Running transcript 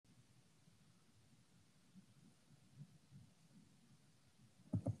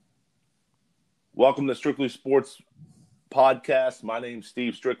Welcome to Strictly Sports Podcast. My name's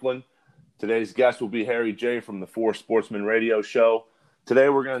Steve Strickland. Today's guest will be Harry J. from the Four Sportsmen Radio Show. Today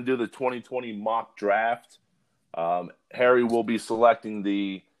we're going to do the 2020 mock draft. Harry will be selecting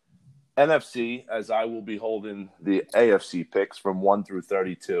the NFC as I will be holding the AFC picks from 1 through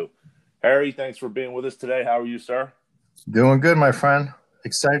 32. Harry, thanks for being with us today. How are you, sir? Doing good, my friend.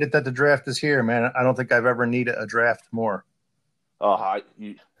 Excited that the draft is here, man. I don't think I've ever needed a draft more.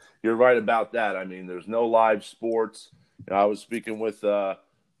 You're right about that. I mean, there's no live sports. I was speaking with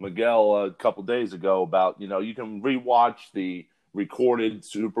Miguel a couple days ago about, you can rewatch the recorded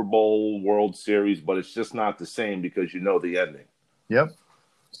Super Bowl World Series, but it's just not the same because you know the ending. Yep,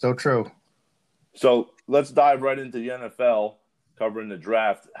 so true. So let's dive right into the NFL, covering the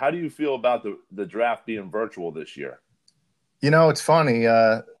draft. How do you feel about the draft being virtual this year? It's funny.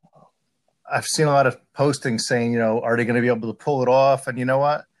 I've seen a lot of postings saying, are they going to be able to pull it off? And you know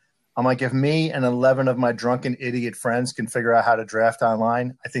what? I'm like, if me and 11 of my drunken idiot friends can figure out how to draft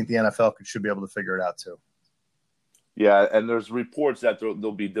online, I think the NFL should be able to figure it out too. Yeah, and there's reports that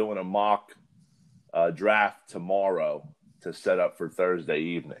they'll be doing a mock draft tomorrow to set up for Thursday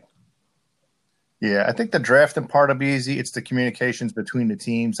evening. Yeah, I think the drafting part will be easy. It's the communications between the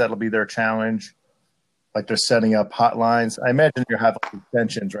teams that'll be their challenge. Like they're setting up hotlines. I imagine you'll have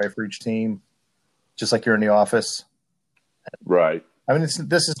extensions, right, for each team, just like you're in the office. Right. I mean,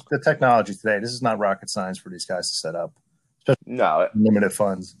 this is the technology today. This is not rocket science for these guys to set up. No. Limited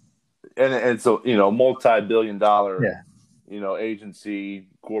funds. And so, multi-billion-dollar, agency,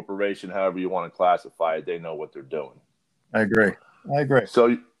 corporation, however you want to classify it, they know what they're doing. I agree. So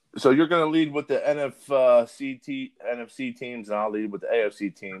you're going to lead with the NFC teams, and I'll lead with the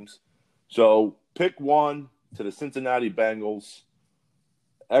AFC teams. So pick one to the Cincinnati Bengals.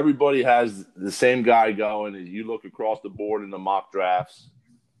 Everybody has the same guy going as you look across the board in the mock drafts.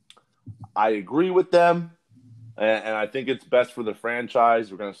 I agree with them, and I think it's best for the franchise.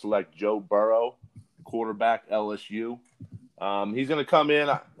 We're going to select Joe Burrow, quarterback, LSU. He's going to come in.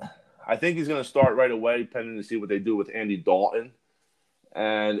 I think he's going to start right away, depending to see what they do with Andy Dalton.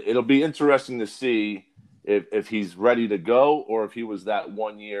 And it'll be interesting to see if he's ready to go or if he was that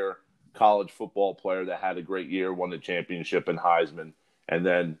one-year college football player that had a great year, won the championship and Heisman. And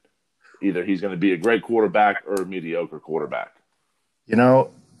then either he's going to be a great quarterback or a mediocre quarterback. I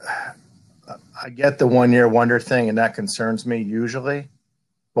get the one-year wonder thing, and that concerns me usually.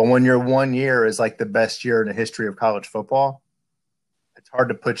 But when your 1 year is like the best year in the history of college football, it's hard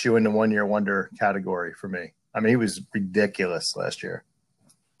to put you in the one-year wonder category for me. I mean, he was ridiculous last year.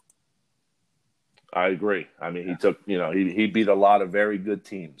 I agree. I mean, he took, he beat a lot of very good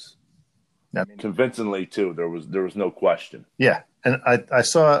teams. Convincingly, too. There was no question. Yeah. And I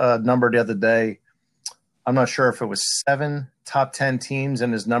saw a number the other day. I'm not sure if it was 7 top 10 teams,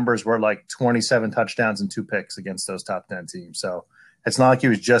 and his numbers were like 27 touchdowns and 2 picks against those top 10 teams. So it's not like he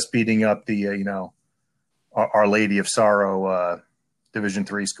was just beating up the, Our Lady of Sorrow Division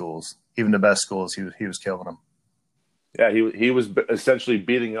III schools. Even the best schools, he was killing them. Yeah, he was essentially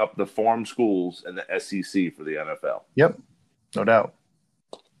beating up the farm schools and the SEC for the NFL. Yep, no doubt.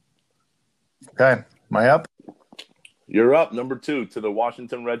 Okay, am I up? You're up, number 2, to the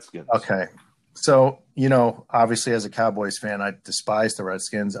Washington Redskins. Okay. So, obviously as a Cowboys fan, I despise the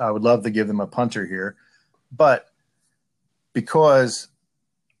Redskins. I would love to give them a punter here. But because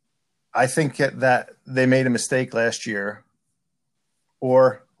I think that they made a mistake last year,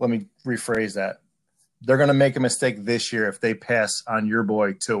 or let me rephrase that. They're going to make a mistake this year if they pass on your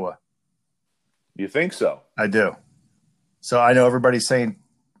boy Tua. You think so? I do. So I know everybody's saying,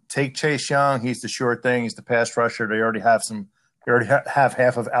 take Chase Young. He's the sure thing. He's the pass rusher. They already have have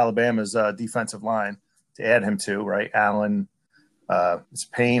half of Alabama's defensive line to add him to, right? Allen, is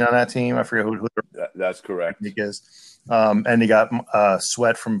Payne on that team? I forget who that's correct. He is. And he got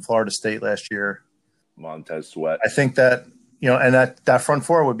Sweat from Florida State last year. Montez Sweat. I think that, and that front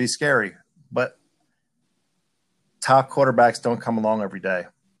four would be scary. But top quarterbacks don't come along every day.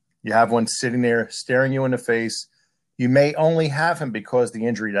 You have one sitting there staring you in the face. You may only have him because the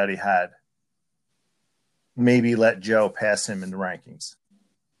injury that he had. Maybe let Joe pass him in the rankings.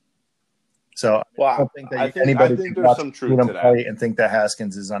 So I don't think that anybody can there's some truth to that. And think that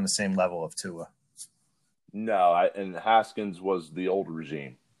Haskins is on the same level of Tua. No, and Haskins was the old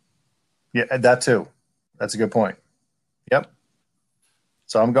regime. Yeah, that too. That's a good point. Yep.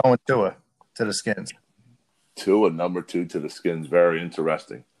 So I'm going Tua to the Skins. Tua, number 2 to the Skins. Very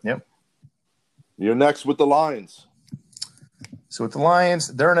interesting. Yep. You're next with the Lions. So with the Lions,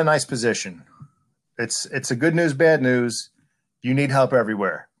 they're in a nice position. It's a good news, bad news. You need help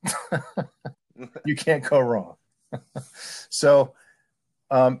everywhere. You can't go wrong. So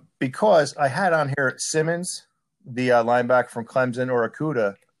Because I had on here Simmons, the linebacker from Clemson, or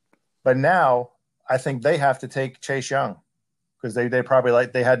Okuda, but now I think they have to take Chase Young because they probably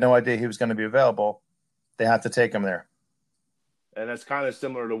they had no idea he was going to be available. They have to take him there. And that's kind of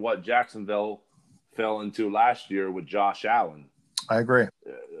similar to what Jacksonville fell into last year with Josh Allen. I agree.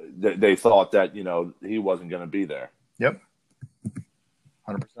 They thought that, he wasn't going to be there. Yep.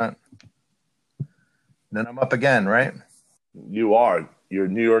 100%. Then I'm up again, right? You are. You're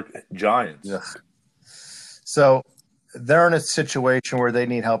New York Giants. Yeah. So they're in a situation where they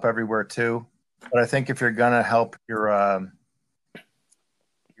need help everywhere too. But I think if you're going to help your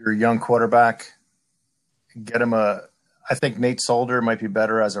young quarterback, get him I think Nate Solder might be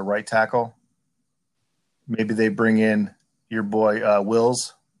better as a right tackle. Maybe they bring in your boy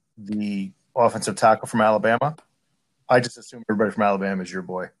Wills, the offensive tackle from Alabama. I just assume everybody from Alabama is your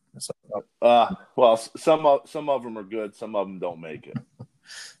boy. Well, some of them are good. Some of them don't make it.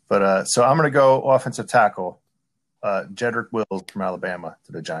 But so I'm going to go offensive tackle, Jedrick Wills from Alabama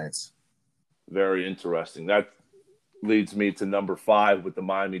to the Giants. Very interesting. That leads me to number 5 with the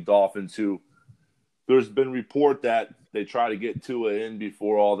Miami Dolphins, who there's been report that they try to get Tua in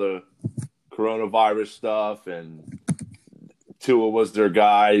before all the coronavirus stuff, and Tua was their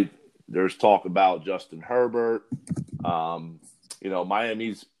guy. There's talk about Justin Herbert.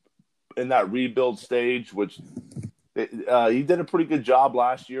 Miami's in that rebuild stage, which he did a pretty good job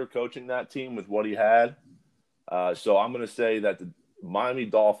last year coaching that team with what he had. So I'm going to say that the Miami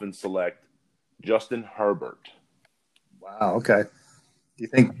Dolphins select Justin Herbert. Wow. Okay.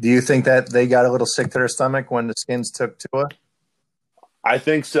 Do you think that they got a little sick to their stomach when the Skins took Tua? I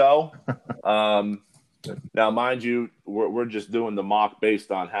think so. Now, mind you, we're just doing the mock based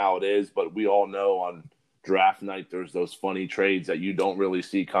on how it is, but we all know on draft night there's those funny trades that you don't really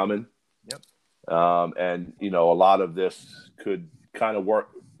see coming. Yep. And a lot of this could kind of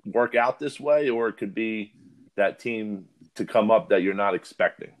work out this way, or it could be that team to come up that you're not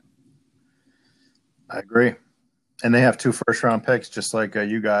expecting. I agree. And they have 2 first-round picks, just like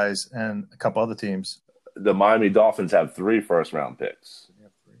you guys and a couple other teams. The Miami Dolphins have 3 first-round picks. They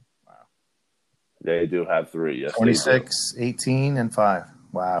have 3. Wow. They do have 3. Yes, 26, 18, and 5.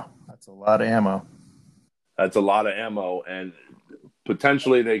 Wow. That's a lot of ammo. That's a lot of ammo, and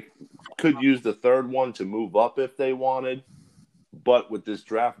potentially they could use the 3rd one to move up if they wanted. But with this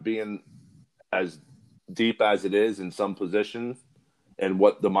draft being as deep as it is in some positions and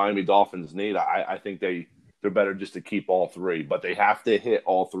what the Miami Dolphins need, I think they're better just to keep all 3. But they have to hit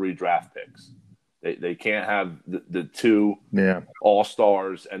all 3 draft picks. They can't have the 2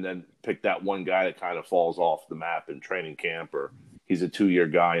 all-stars and then pick that one guy that kind of falls off the map in training camp, or he's a 2-year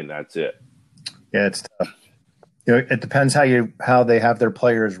guy and that's it. Yeah, it's tough. It depends how they have their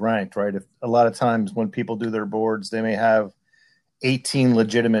players ranked, right? If a lot of times when people do their boards, they may have 18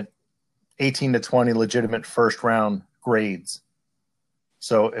 to 20 legitimate first round grades.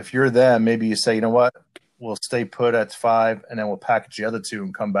 So if you're them, maybe you say, you know what, we'll stay put at 5, and then we'll package the other 2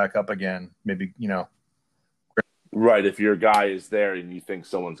 and come back up again. Maybe, Right, if your guy is there and you think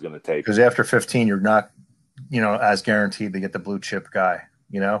someone's going to take because after 15, you're not, as guaranteed to get the blue chip guy.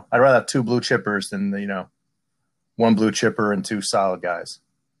 I'd rather have 2 blue chippers than 1 blue chipper and 2 solid guys.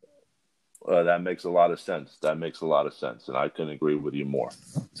 That makes a lot of sense. And I couldn't agree with you more.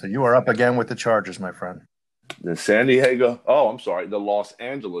 So you are up again with the Chargers, my friend. The San Diego. Oh, I'm sorry. The Los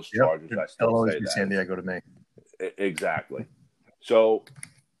Angeles Chargers. Yep. I still It'll always say be that. San Diego to me. Exactly. So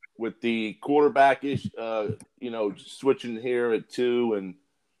with the quarterback switching here at 2 and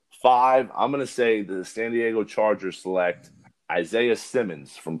 5, I'm going to say the San Diego Chargers select Isaiah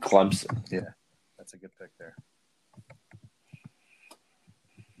Simmons from Clemson. Yeah, that's a good pick there.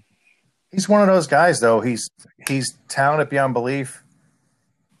 He's one of those guys, though. He's talented beyond belief.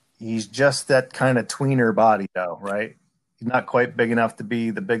 He's just that kind of tweener body, though, right? He's not quite big enough to be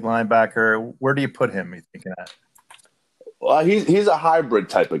the big linebacker. Where do you put him, you thinking at? Well, he's a hybrid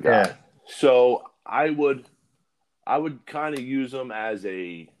type of guy. Yeah. So I would kind of use him as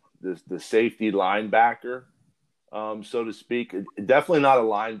the safety linebacker, so to speak. Definitely not a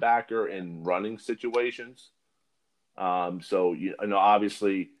linebacker in running situations. So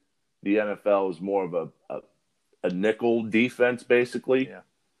obviously the NFL is more of a nickel defense, basically. Yeah.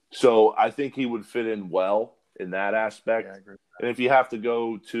 So I think he would fit in well in that aspect. Yeah, I agree with that. And if you have to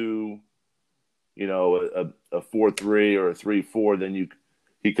go to, a 4-3 or a 3-4, then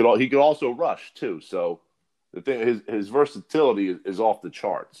he could also rush too. So the thing, his versatility is off the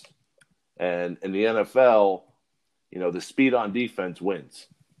charts. And in the NFL, the speed on defense wins.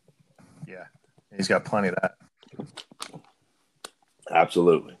 Yeah, he's got plenty of that.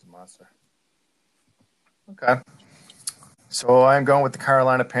 Absolutely. Monster. Okay. So I'm going with the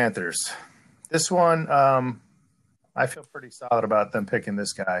Carolina Panthers. This one, I feel pretty solid about them picking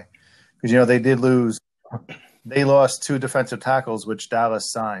this guy because they did lose. They lost 2 defensive tackles, which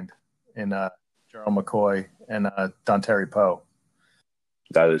Dallas signed in Gerald McCoy and Dontari Poe.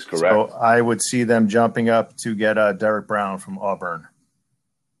 That is correct. So I would see them jumping up to get Derek Brown from Auburn,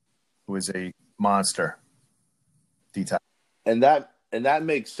 who is a monster D-tackle. And that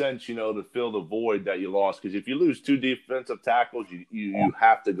makes sense, to fill the void that you lost. Because if you lose 2 defensive tackles, you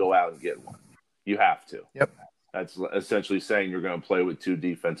have to go out and get one. You have to. Yep. That's essentially saying you're going to play with 2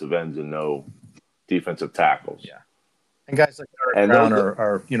 defensive ends and no defensive tackles. Yeah. And guys like Derek Brown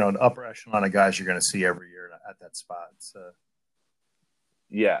are an upper echelon of guys you're going to see every year at that spot. So.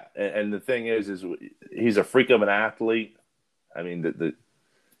 Yeah, and the thing is he's a freak of an athlete. I mean, the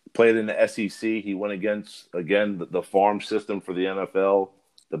played in the SEC. He went against, again, the farm system for the NFL,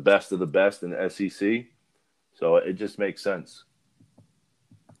 the best of the best in the SEC. So it just makes sense.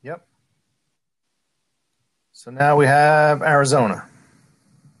 Yep. So now we have Arizona.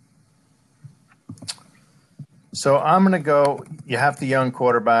 So I'm going to go – you have the young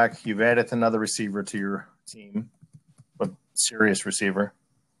quarterback. You've added another receiver to your team, a serious receiver.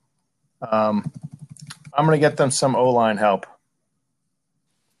 I'm going to get them some O-line help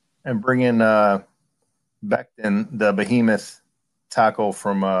and bring in Becton, the behemoth tackle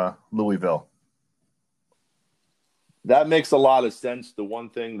from Louisville. That makes a lot of sense. The one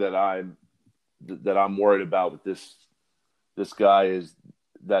thing that I'm worried about with this guy is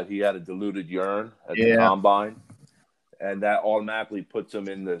that he had a diluted urine at the combine, and that automatically puts him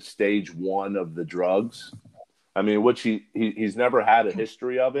in the stage 1 of the drugs. I mean, which he's never had a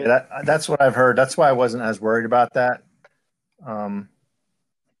history of it. Yeah, that's what I've heard. That's why I wasn't as worried about that.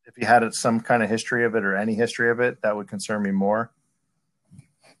 If he had some kind of history of it or any history of it, that would concern me more.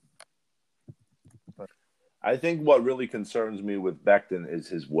 But I think what really concerns me with Becton is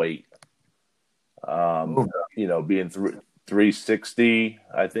his weight. Being 360,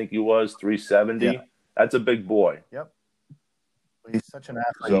 I think he was 370. Yeah. That's a big boy. Yep. He's such an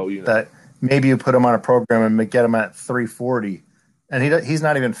athlete that maybe you put him on a program and get him at 340, and he's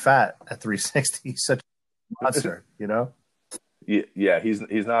not even fat at 360. He's such a monster, Yeah, he's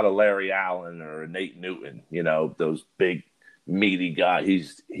not a Larry Allen or a Nate Newton, those big meaty guys.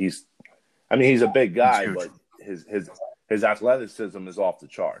 He's a big guy, but his athleticism is off the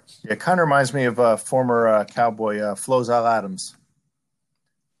charts. Yeah, it kind of reminds me of former Cowboy Flozell Adams.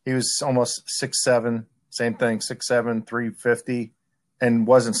 He was almost 6'7", same thing, 6'7", 350, and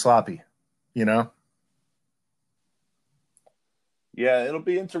wasn't sloppy, Yeah, it'll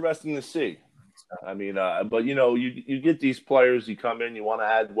be interesting to see. I mean, but you get these players, you come in, you want to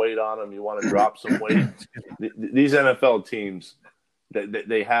add weight on them, you want to drop some weight. These NFL teams,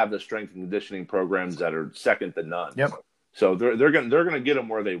 they have the strength and conditioning programs that are second to none. Yep. So they're gonna get him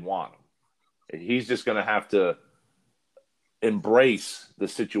where they want him. He's just gonna have to embrace the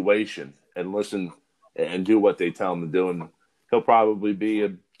situation and listen and do what they tell him to do, and he'll probably be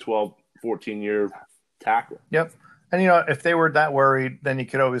a 12, 14-year tackler. Yep. And, if they were that worried, then you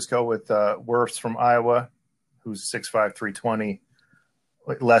could always go with Wirfs from Iowa, who's 6'5", 320,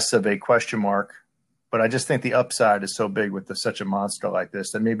 less of a question mark. But I just think the upside is so big with such a monster like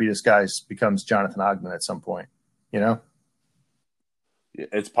this that maybe this guy becomes Jonathan Ogden at some point,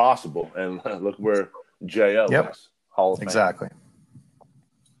 It's possible. And look where J.O. is, Hall of Fame.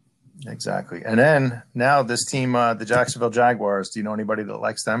 Exactly. And then now this team, the Jacksonville Jaguars, do you know anybody that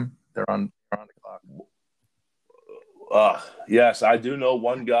likes them? They're on the clock. Yes, I do know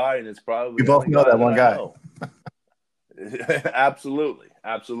one guy, and it's probably we both know that one guy. Absolutely.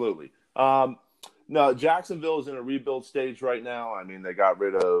 No, Jacksonville is in a rebuild stage right now. I mean, they got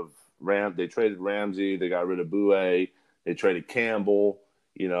rid of they traded Ramsey, they got rid of Bouye, they traded Campbell.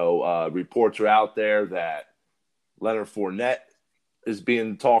 Reports are out there that Leonard Fournette is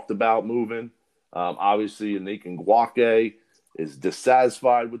being talked about moving. Obviously, Yannick Ngakoue is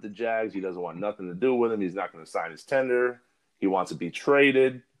dissatisfied with the Jags. He doesn't want nothing to do with him. He's not going to sign his tender. He wants to be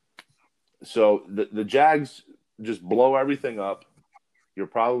traded. So the Jags just blow everything up. You're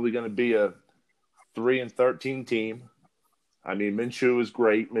probably going to be a 3-13 team. I mean, Minshew is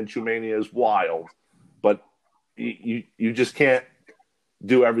great. Minshew mania is wild. But you just can't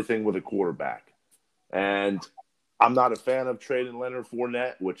do everything with a quarterback. And I'm not a fan of trading Leonard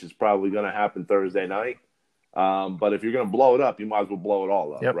Fournette, which is probably going to happen Thursday night. But if you're going to blow it up, you might as well blow it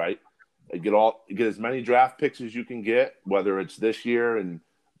all up, right? Get as many draft picks as you can get, whether it's this year and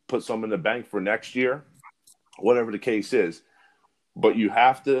put some in the bank for next year, whatever the case is. But you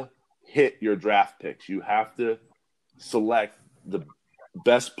have to hit your draft picks. You have to select the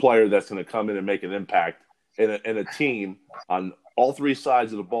best player that's going to come in and make an impact in a team on all three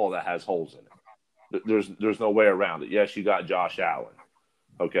sides of the ball that has holes in it. There's no way around it. Yes, you got Josh Allen,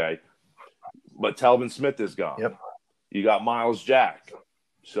 okay, but Telvin Smith is gone. Yep. You got Miles Jack.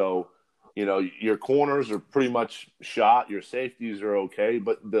 So, your corners are pretty much shot. Your safeties are okay,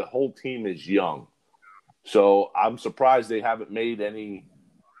 but the whole team is young. So I'm surprised they haven't made any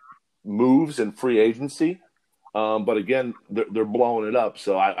moves in free agency. But again, they're blowing it up.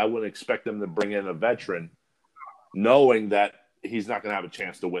 So I wouldn't expect them to bring in a veteran knowing that he's not going to have a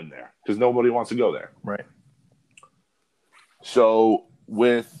chance to win there because nobody wants to go there. Right. So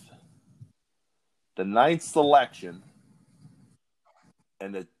with the 9th selection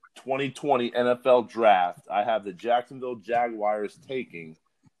and the 2020 NFL Draft, I have the Jacksonville Jaguars taking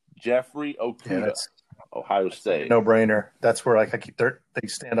Jeffrey Okudah, Ohio State. No brainer. That's where they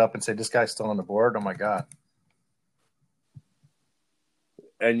stand up and say, "This guy's still on the board." Oh my god!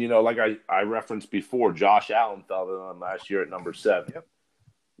 And like I referenced before, Josh Allen fell to them last year at number 7. Yep.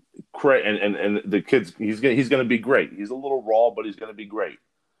 And the kid's he's going to be great. He's a little raw, but he's going to be great.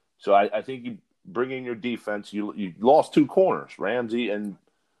 So I think you bring in your defense. You lost 2 corners, Ramsey and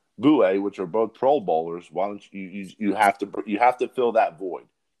Bouye, which are both Pro Bowlers. Why don't you have to fill that void?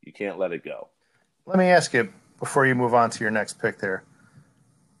 You can't let it go. Let me ask you before you move on to your next pick. There,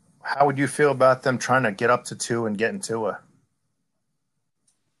 how would you feel about them trying to get up to 2 and get into a?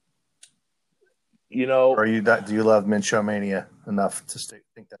 Or do you love Minshew mania enough to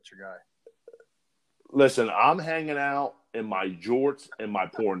think that's your guy? Listen, I'm hanging out in my jorts and my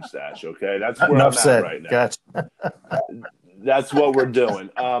porn stash. Okay, that's where Enough I'm said. at right now. Gotcha. That's what we're doing.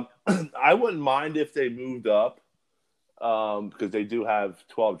 I wouldn't mind if they moved up because they do have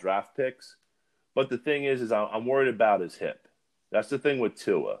 12 draft picks. But the thing is I'm worried about his hip. That's the thing with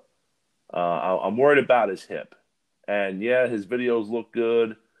Tua. I'm worried about his hip. And, yeah, his videos look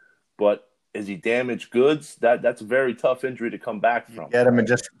good, but is he damaged goods? That's a very tough injury to come back from. Get him and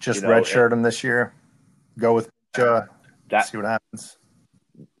just redshirt him this year. Go with see what happens.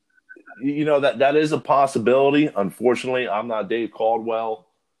 That is a possibility. Unfortunately, I'm not Dave Caldwell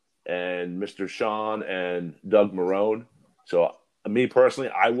and Mr. Sean and Doug Marrone. So, me personally,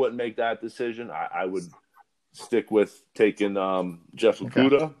 I wouldn't make that decision. I would stick with taking Jeff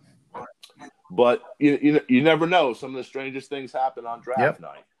Okudah. Okay. But you never know. Some of the strangest things happen on draft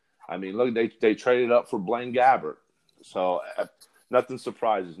night. I mean, look, they traded up for Blaine Gabbert. So nothing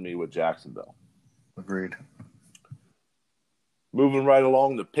surprises me with Jacksonville. Agreed. Moving right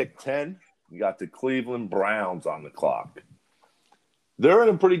along to pick 10, you got the Cleveland Browns on the clock. They're in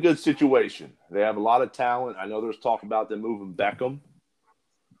a pretty good situation. They have a lot of talent. I know there's talk about them moving Beckham,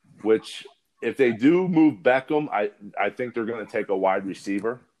 which if they do move Beckham, I think they're going to take a wide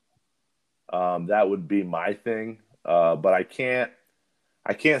receiver. That would be my thing. But I can't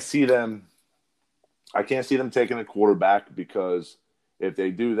see them. I can't see them taking a quarterback because if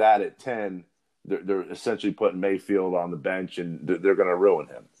they do that at 10, they're essentially putting Mayfield on the bench and they're going to ruin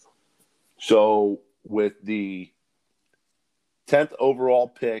him. So with the 10th overall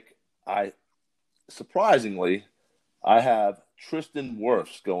pick, surprisingly, I have Tristan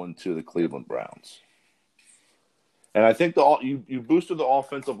Wirfs going to the Cleveland Browns. And I think you boosted the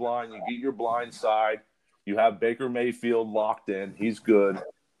offensive line. You get your blind side. You have Baker Mayfield locked in. He's good.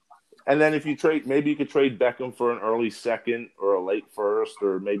 And then if you trade, maybe you could trade Beckham for an early second or a late first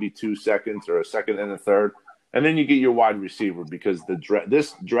or maybe 2 seconds or a second and a third. And then you get your wide receiver because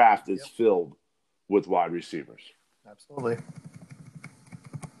this draft is filled with wide receivers. Absolutely.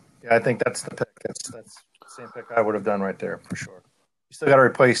 Yeah, I think that's the pick. That's the same pick I would have done right there for sure. You still got to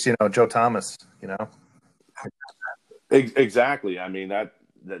replace, Joe Thomas, Exactly. I mean,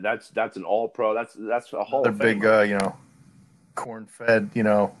 that's an all-pro. That's a Hall of Fame. Big, corn-fed,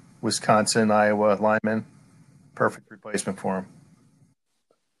 Wisconsin, Iowa lineman. Perfect replacement for him.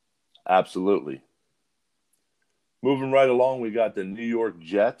 Absolutely. Moving right along, we got the New York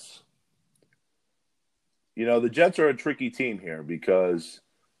Jets. The Jets are a tricky team here because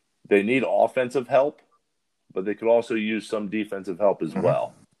they need offensive help, but they could also use some defensive help as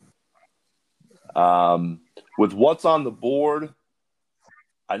well. With what's on the board,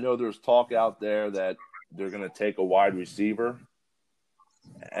 I know there's talk out there that they're going to take a wide receiver.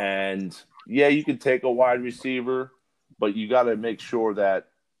 And, yeah, you can take a wide receiver, but you got to make sure that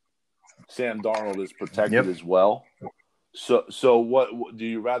Sam Darnold is protected as well. So what do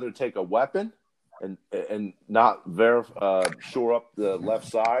you rather take a weapon and not shore up the left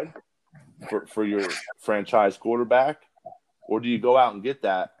side for your franchise quarterback, or do you go out and get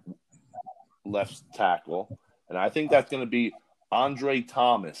that left tackle? And I think that's going to be Andre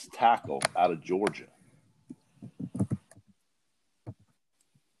Thomas, tackle out of Georgia.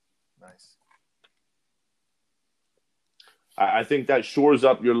 Nice. I think that shores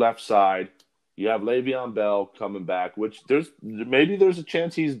up your left side. You have Le'Veon Bell coming back, which there's a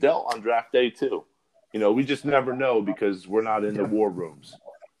chance he's dealt on draft day too. We just never know because we're not in the war rooms.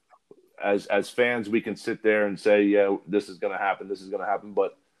 As fans, we can sit there and say, yeah, this is going to happen,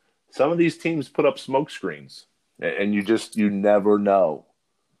 but some of these teams put up smoke screens, and you never know.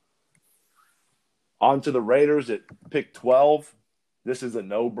 On to the Raiders at pick 12. This is a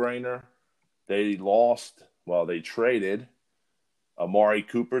no-brainer. They traded Amari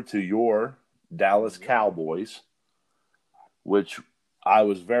Cooper to your Dallas Cowboys, which I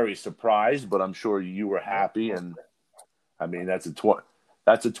was very surprised, but I'm sure you were happy. And, I mean, that's a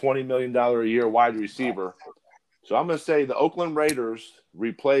 $20 million a year wide receiver. So I'm going to say the Oakland Raiders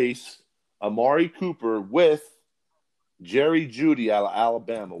replace Amari Cooper with Jerry Jeudy out of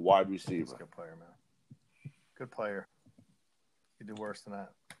Alabama, wide receiver. Good player, man. Good player. You do worse than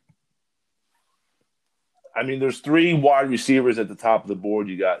that. I mean, there's 3 wide receivers at the top of the board.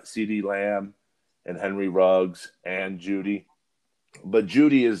 You got CeeDee Lamb and Henry Ruggs and Jeudy. But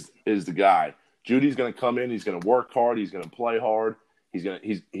Jeudy is the guy. Judy's going to come in. He's going to work hard. He's going to play hard.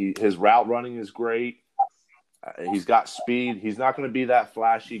 His route running is great. He's got speed. He's not going to be that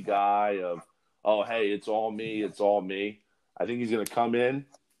flashy guy of, oh, hey, it's all me. It's all me. I think he's going to come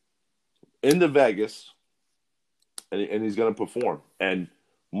into Vegas, and he's going to perform. And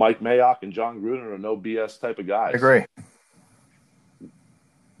Mike Mayock and John Gruden are no BS type of guys. I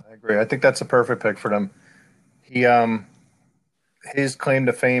agree. I think that's a perfect pick for them. His claim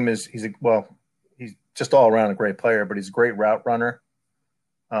to fame is he's just all around a great player, but he's a great route runner.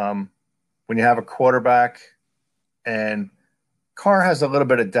 When you have a quarterback, and Carr has a little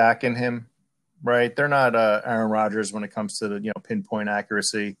bit of Dak in him, right? They're not Aaron Rodgers when it comes to the pinpoint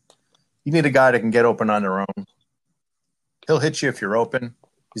accuracy. You need a guy that can get open on their own. He'll hit you if you're open.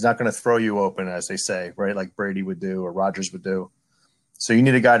 He's not going to throw you open, as they say, right? Like Brady would do or Rodgers would do. So you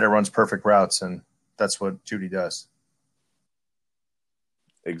need a guy that runs perfect routes, and that's what Jeudy does.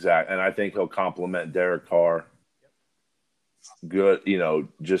 Exactly. And I think he'll complement Derek Carr good,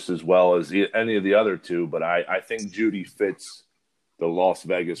 just as well as any of the other 2. But I think Jeudy fits the Las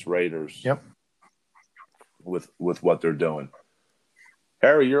Vegas Raiders with what they're doing.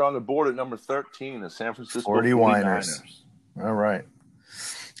 Harry, you're on the board at number 13, the San Francisco 49ers. All right.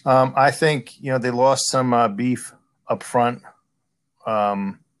 I think, they lost some beef up front.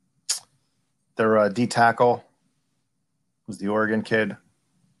 Their D tackle was the Oregon kid.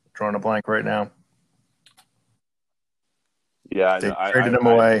 Drawing a blank right now. Yeah, they traded him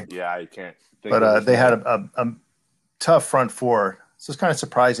away. I can't think but they had a tough front four. So it's kind of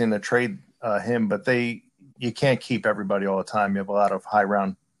surprising to trade him, but you can't keep everybody all the time. You have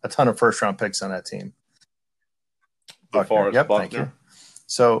a ton of first-round picks on that team. Buckner. Yep, thank you.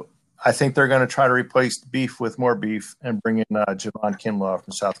 So I think they're going to try to replace beef with more beef and bring in Javon Kinlaw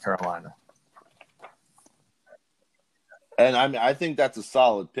from South Carolina. And I think that's a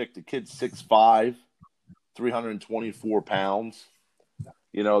solid pick. The kid's 6'5", 324 pounds.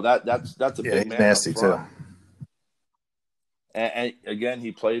 That's a big man. Nasty too. And again,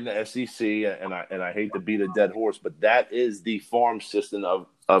 he played in the SEC, and I hate to beat a dead horse, but that is the farm system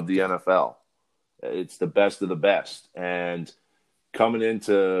of the NFL. It's the best of the best. And coming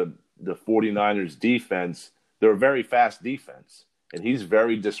into the 49ers defense, they're a very fast defense, and he's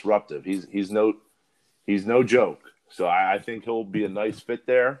very disruptive. He's no joke. So I think he'll be a nice fit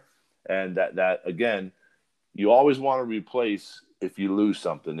there. And that again, you always want to replace if you lose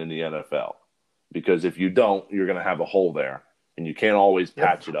something in the NFL, because if you don't, you're going to have a hole there, and you can't always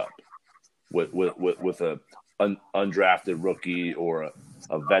patch it up with a undrafted rookie or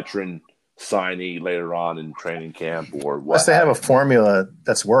a veteran signee later on in training camp or what. Unless they have a formula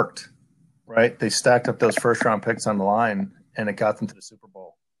that's worked, right? They stacked up those first round picks on the line, and it got them to the Super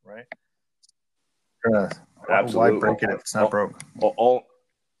Bowl, right? Absolutely. Why break it if it's not broke?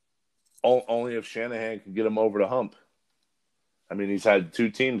 Only if Shanahan can get him over the hump. I mean, he's had 2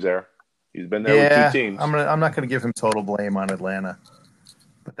 teams there. He's been there with 2 teams. I'm not going to give him total blame on Atlanta,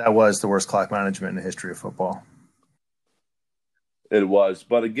 but that was the worst clock management in the history of football. It was,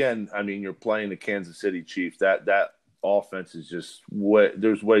 but again, I mean, you're playing the Kansas City Chiefs. That offense is just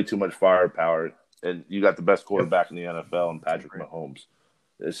there's way too much firepower, and you got the best quarterback in the NFL, and Patrick Mahomes.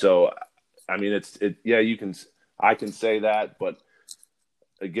 So, I mean, I can say that, but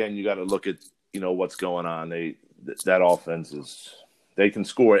again, you got to look at what's going on. That offense they can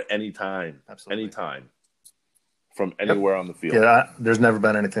score at any time, anytime, from anywhere on the field. Yeah, there's never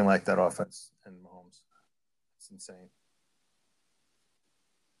been anything like that offense in Mahomes. It's insane.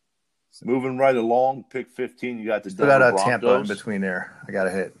 Moving right along, pick 15, you got the Denver Broncos. Tampa in between there. I got to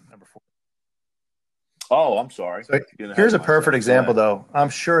hit number Oh, I'm sorry. So here's a perfect example, though. I'm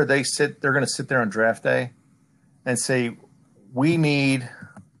sure they're going to sit there on draft day and say, we need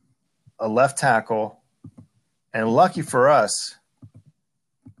a left tackle. And lucky for us,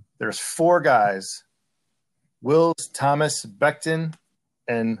 there's 4 guys, Wills, Thomas, Becton,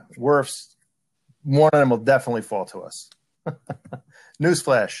 and Wirfs. One of them will definitely fall to us.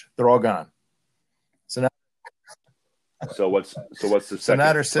 Newsflash, they're all gone. So what's the second? So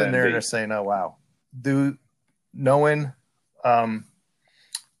now they're sitting there and they're saying, "Oh wow, knowing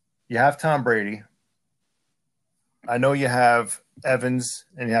you have Tom Brady, I know you have Evans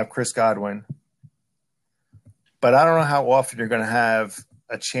and you have Chris Godwin, but I don't know how often you're going to have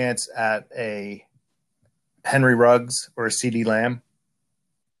a chance at a Henry Ruggs or a CeeDee Lamb."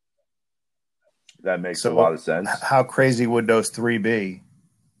 That makes a lot of sense. How crazy would those 3 be?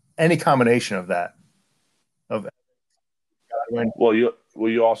 Any combination of that. Well,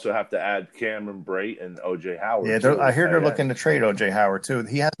 you also have to add Cameron Brate and O.J. Howard. Yeah, I hear they're looking to trade O.J. Howard too.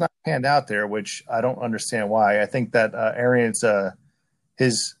 He has not panned out there, which I don't understand why. I think that Arians,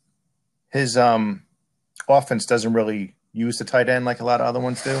 his offense doesn't really use the tight end like a lot of other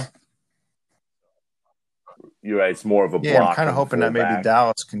ones do. You're right. It's more of a block. Yeah, I'm kind of hoping that maybe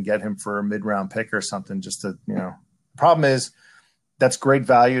Dallas can get him for a mid-round pick or something. Just to problem is that's great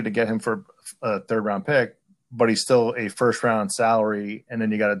value to get him for a 3rd-round pick, but he's still a 1st-round salary, and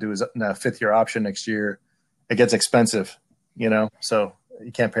then you got to do his 5th-year option next year. It gets expensive, so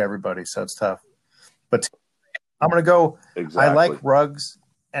you can't pay everybody, so it's tough. But I'm going to go. Exactly. I like Ruggs,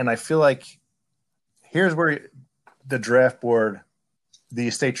 and I feel like here's where the draft board. Do you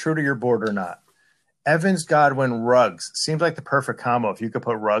stay true to your board or not? Evans, Godwin, Ruggs seems like the perfect combo if you could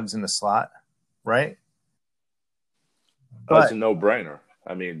put Ruggs in the slot, right? That's a no-brainer.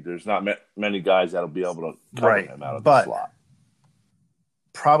 I mean, there's not many guys that'll be able to cover him out of the slot.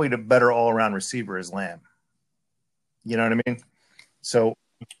 Probably the better all-around receiver is Lamb. You know what I mean? So,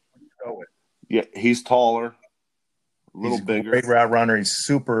 yeah, he's taller, a little bigger, great route runner. He's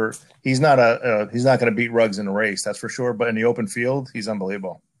super. He's not going to beat Ruggs in a race, that's for sure. But in the open field, he's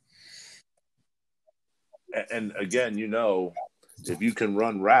unbelievable. And again, if you can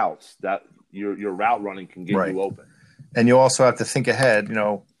run routes, that your route running can get you open. And you also have to think ahead.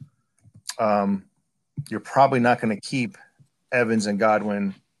 You're probably not going to keep Evans and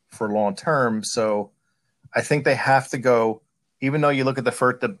Godwin for long term. So I think they have to go, even though you look at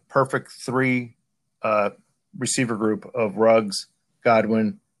the perfect 3 receiver group of Ruggs,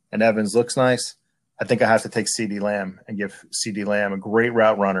 Godwin, and Evans looks nice. I think I have to take CeeDee Lamb and give CeeDee Lamb, a great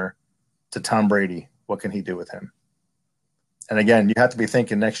route runner, to Tom Brady. What can he do with him? And again, you have to be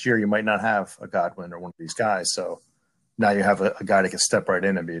thinking next year you might not have a Godwin or one of these guys. So now you have a guy that can step right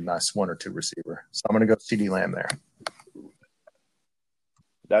in and be a nice 1 or 2 receiver. So I'm going to go CeeDee Lamb there.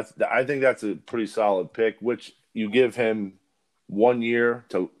 I think that's a pretty solid pick, which you give him 1 year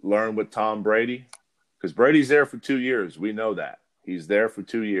to learn with Tom Brady, because Brady's there for 2 years. We know that. He's there for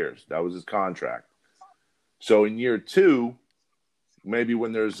 2 years. That was his contract. So in year 2, maybe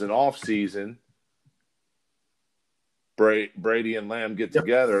when there's an off season, Brady and Lamb get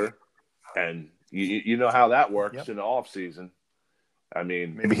together, and you know how that works in the off season. I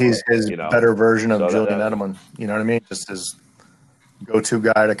mean, maybe he's his better version of Julian Edelman. You know what I mean? Just his go-to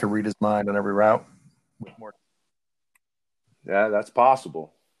guy that can read his mind on every route. Yeah, that's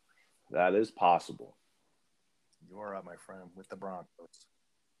possible. That is possible. You are up, my friend, with the Broncos.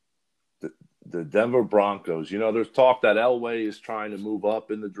 The Denver Broncos. There's talk that Elway is trying to move up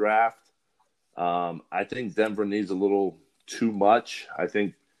in the draft. I think Denver needs a little too much. I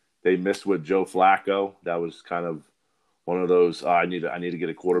think they missed with Joe Flacco. That was kind of one of those I need to get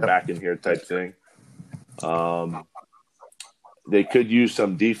a quarterback in here type thing. They could use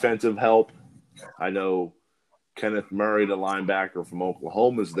some defensive help. I know Kenneth Murray, the linebacker from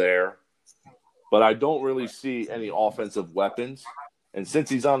Oklahoma, is there, but I don't really see any offensive weapons. And since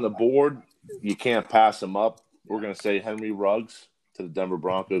he's on the board, you can't pass him up. We're going to say Henry Ruggs to the Denver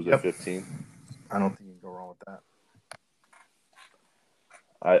Broncos at 15. I don't think you can go wrong with that.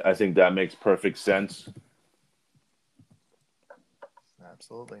 I think that makes perfect sense.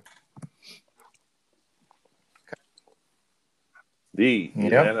 Absolutely. The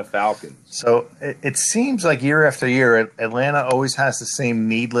Atlanta Falcons. So it seems like year after year, Atlanta always has the same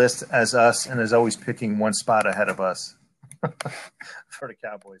need list as us and is always picking one spot ahead of us for the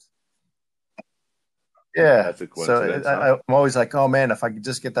Cowboys. Yeah. That's a coincidence. So I'm always like, oh, man, if I could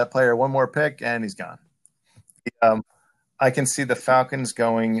just get that player one more pick, and he's gone. I can see the Falcons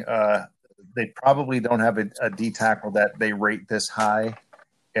going they probably don't have a D tackle that they rate this high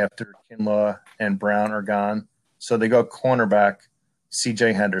after Kinlaw and Brown are gone. So they go cornerback,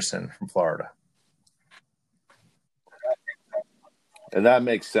 C.J. Henderson from Florida. And that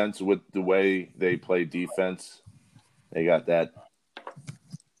makes sense with the way they play defense. They got that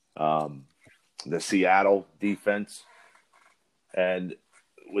the Seattle defense, and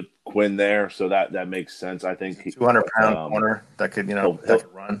with Quinn there, so that makes sense. I think 200-pound corner that could that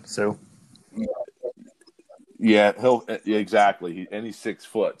could run. So yeah, exactly. And he's 6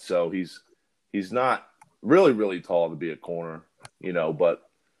 foot, so he's not really tall to be a corner, But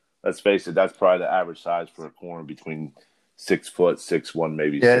let's face it, that's probably the average size for a corner, between 6 foot, 6'1",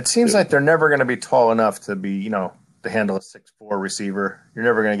 maybe. Yeah, it seems like they're never going to be tall enough to be, to handle a 6'4" receiver. You're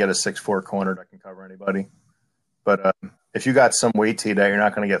never going to get a 6'4" corner that can cover anybody. But if you got some weight to you that you're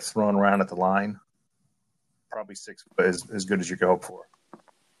not going to get thrown around at the line, probably 6 foot is as good as you could hope for.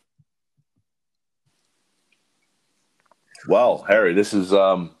 Well, Harry, this is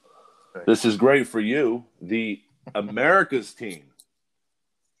great for you. The America's team.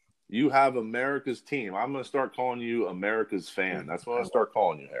 You have America's team. I'm going to start calling you America's fan. That's what I'm going to start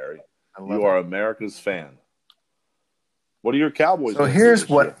calling you, Harry. You are America's fan. What are your Cowboys? So here's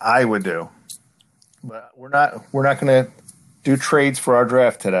what I would do. But we're not going to do trades for our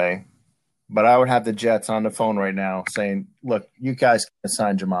draft today. But I would have the Jets on the phone right now saying, "Look, you guys can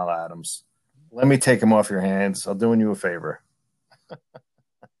sign Jamal Adams. Let me take him off your hands. I'll doing you a favor."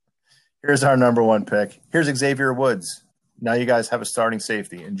 Here's our number 1 pick. Here's Xavier Woods. Now you guys have a starting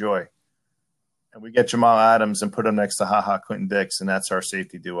safety. Enjoy. And we get Jamal Adams and put him next to Quentin Dix, and that's our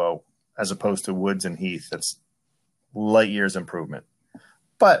safety duo, as opposed to Woods and Heath. That's light years improvement.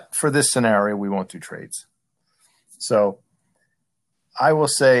 But for this scenario, we won't do trades. So I will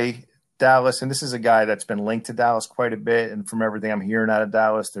say Dallas, and this is a guy that's been linked to Dallas quite a bit, and from everything I'm hearing out of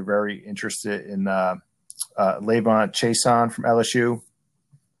Dallas, they're very interested in Levon Chason from LSU,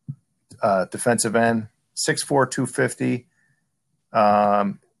 defensive end, 6'4", 250.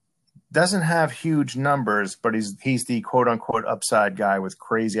 Doesn't have huge numbers, but he's the quote-unquote upside guy with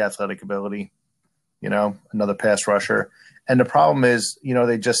crazy athletic ability, another pass rusher. And the problem is,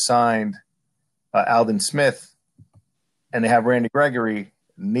 they just signed Aldon Smith, and they have Randy Gregory.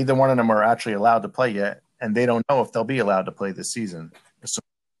 Neither one of them are actually allowed to play yet, and they don't know if they'll be allowed to play this season.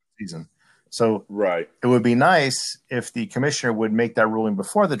 So right. It would be nice if the commissioner would make that ruling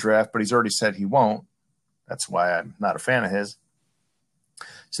before the draft, but he's already said he won't. That's why I'm not a fan of his.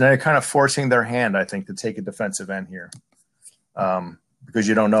 So now they're kind of forcing their hand, I think, to take a defensive end here, because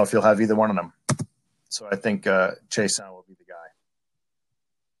you don't know if you'll have either one of them. So I think Chason will be the guy.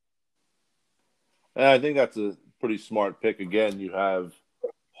 And I think that's a pretty smart pick. Again, you have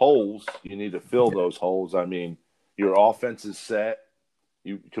holes. You need to fill those holes. I mean, your offense is set.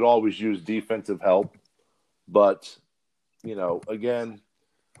 You could always use defensive help. But, again,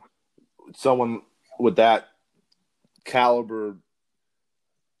 someone with that caliber,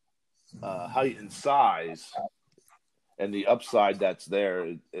 height and size, and the upside that's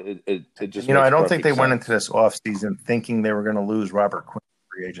there, it just I don't think they went into this offseason thinking they were going to lose Robert Quinn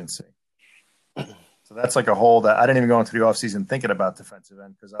free agency. So that's like a hole that I didn't even go into the offseason thinking about defensive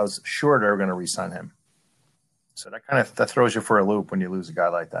end, because I was sure they were going to re-sign him. So that throws you for a loop when you lose a guy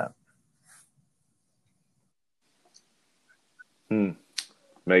like that.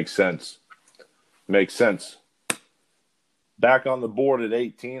 Makes sense. Back on the board at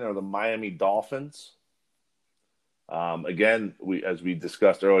 18 are the Miami Dolphins. Again, as we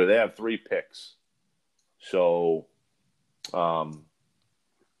discussed earlier, they have 3 picks. So,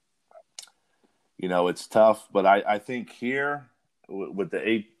 it's tough. But I think here, with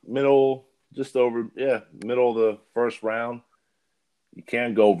the middle of the first round, you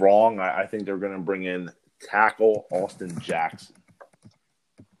can't go wrong. I think they're going to bring in tackle Austin Jackson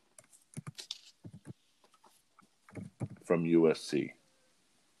from USC.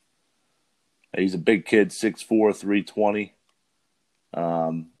 He's a big kid, 6'4", 320.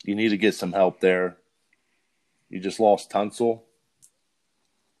 You need to get some help there. You just lost Tunsil.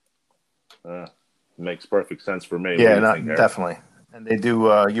 Makes perfect sense for me. Yeah, definitely. And they do.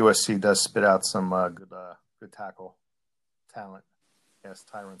 USC does spit out some good tackle talent. Yes,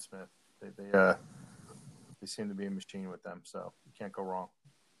 Tyron Smith. They seem to be a machine with them, so you can't go wrong.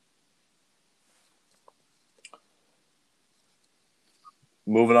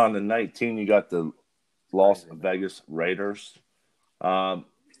 Moving on to 19, you got the Las Vegas Raiders.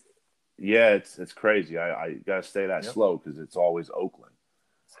 It's crazy. I got to stay that slow because it's always Oakland.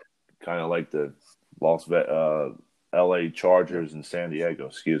 Kind of like the LA Chargers and San Diego,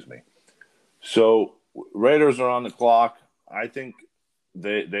 excuse me. So Raiders are on the clock. I think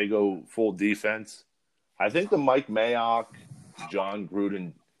they go full defense. I think the Mike Mayock, John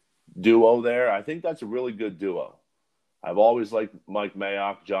Gruden duo there, I think that's a really good duo. I've always liked Mike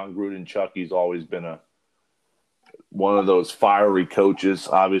Mayock. John Gruden, Chucky's always been one of those fiery coaches.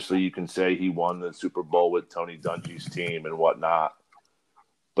 Obviously, you can say he won the Super Bowl with Tony Dungy's team and whatnot.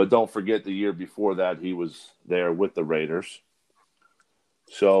 But don't forget the year before that, he was there with the Raiders.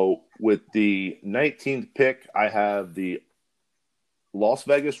 So with the 19th pick, I have the Las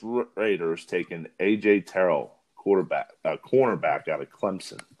Vegas Raiders taking A.J. Terrell, cornerback out of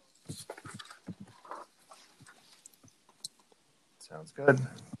Clemson. Sounds good.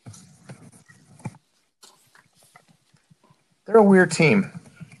 They're a weird team,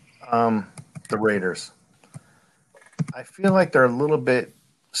 the Raiders. I feel like they're a little bit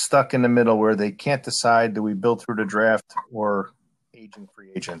stuck in the middle where they can't decide, do we build through the draft or aging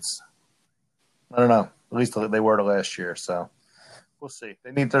free agents? I don't know. At least they were the last year, so we'll see.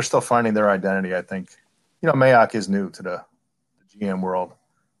 They're still finding their identity, I think. Mayock is new to the GM world.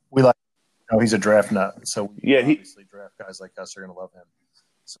 We like, he's a draft nut, so obviously draft guys like us are going to love him.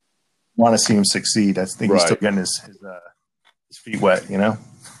 So want to see him succeed. I think he's still getting his feet wet, And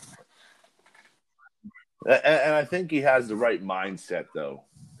I think he has the right mindset, though,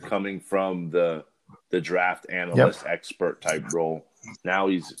 coming from the draft analyst expert type role. Now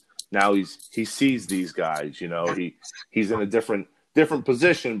he sees these guys. He's in a different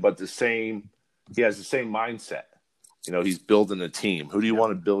position, but he has the same mindset. He's building a team. Who do you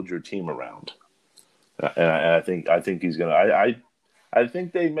want to build your team around? And I think he's gonna. I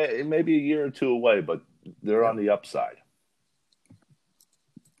think it may be a year or two away, but they're on the upside.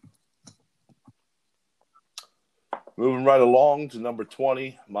 Moving right along to number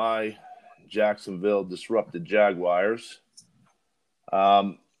 20, my Jacksonville Disrupted Jaguars.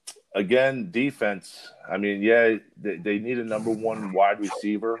 Again, defense. I mean, they need a number one wide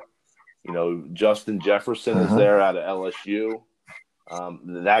receiver. Justin Jefferson is there out of LSU.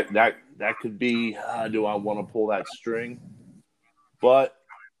 That could be, do I want to pull that string? But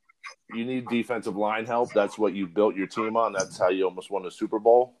you need defensive line help. That's what you built your team on. That's how you almost won the Super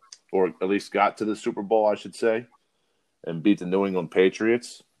Bowl, or at least got to the Super Bowl, I should say, and beat the New England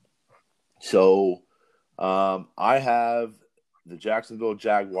Patriots. So I have the Jacksonville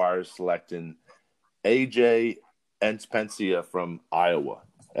Jaguars selecting A.J. Epenesa from Iowa,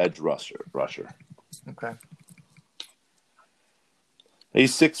 edge rusher. Okay.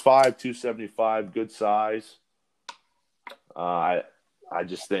 He's 6'5", 275, good size. I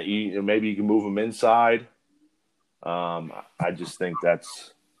just think maybe you can move him inside. I just think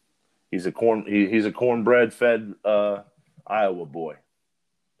he's a cornbread fed Iowa boy,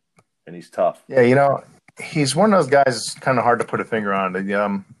 and he's tough. Yeah, he's one of those guys. It's kind of hard to put a finger on.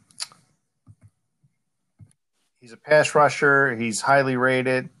 He's a pass rusher. He's highly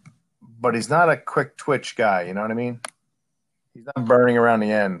rated, but he's not a quick twitch guy. You know what I mean? He's not burning around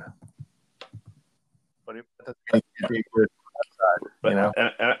the end. But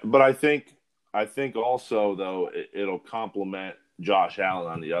But I think also though it'll complement Josh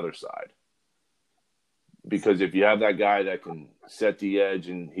Allen on the other side, because if you have that guy that can set the edge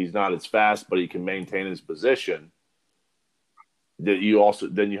and he's not as fast but he can maintain his position, that you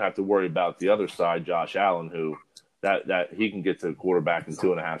have to worry about the other side, Josh Allen, who that he can get to the quarterback in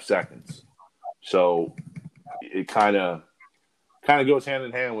 2.5 seconds. So it kind of goes hand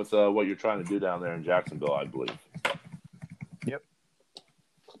in hand with what you're trying to do down there in Jacksonville, I believe. Yep.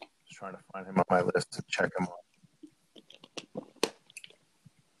 Just trying to find him on my list to check him out. There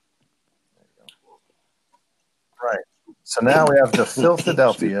you go. Right. So now we have the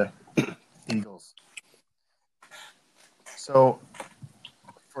Philadelphia Eagles. So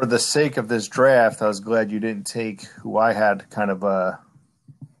for the sake of this draft, I was glad you didn't take who I had kind of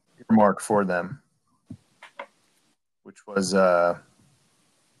earmarked for them, which was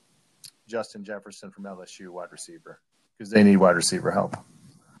Justin Jefferson from LSU, wide receiver, because they need wide receiver help.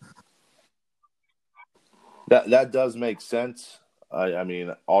 That does make sense. I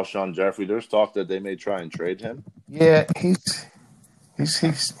mean, Alshon Jeffrey, there's talk that they may try and trade him. Yeah, he's I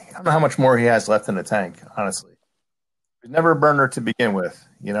don't know how much more he has left in the tank, honestly. He's never a burner to begin with.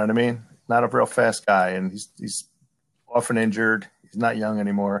 You know what I mean? Not a real fast guy, and he's often injured. He's not young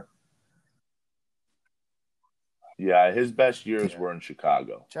anymore. Yeah, his best years were in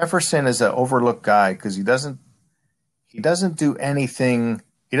Chicago. Jefferson is an overlooked guy because he doesn't do anything.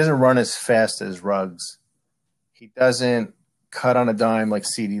 He doesn't run as fast as Ruggs. He doesn't cut on a dime like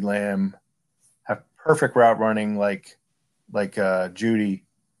CeeDee Lamb. Have perfect route running like Judy,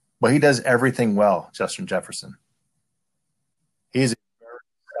 but he does everything well. Justin Jefferson. He's a very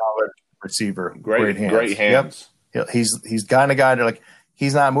solid receiver. Great hands. Yep. He's gotten a guy to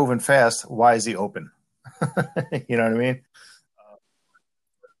he's not moving fast. Why is he open? You know what I mean?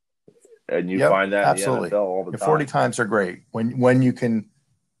 And you find that absolutely in the NFL all the time. 40 times are great when you can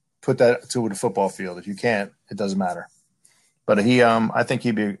put that to the football field. If you can't, it doesn't matter. But I think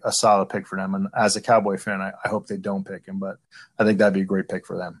he'd be a solid pick for them. And as a Cowboy fan, I hope they don't pick him, but I think that'd be a great pick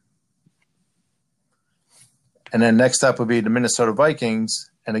for them. And then next up would be the Minnesota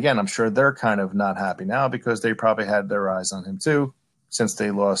Vikings. And again, I'm sure they're kind of not happy now because they probably had their eyes on him too, since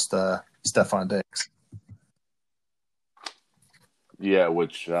they lost Stephon Diggs. Yeah,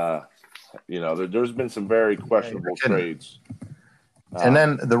 which there's been some very questionable trades. And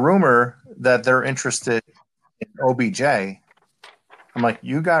then the rumor that they're interested in OBJ. I'm like,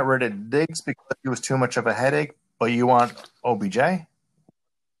 you got rid of Diggs because he was too much of a headache, but you want OBJ?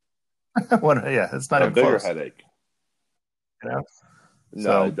 It's not a even bigger close. Headache.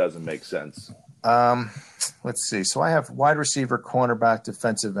 No, it doesn't make sense. Let's see. So I have wide receiver, cornerback,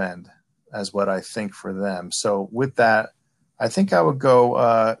 defensive end as what I think for them. So with that, I think I would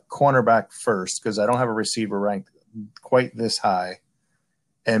go cornerback first because I don't have a receiver ranked quite this high.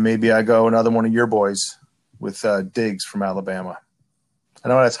 And maybe I go another one of your boys with Diggs from Alabama. I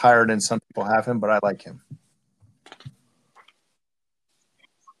know that's higher than some people have him, but I like him.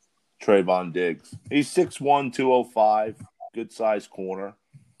 Trayvon Diggs. He's 6'1", 205, good size corner.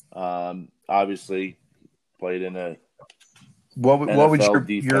 Obviously, played in a What would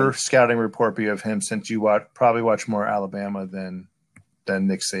defense. your scouting report be of him since you probably watch more Alabama than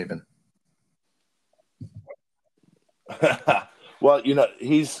Nick Saban? Well,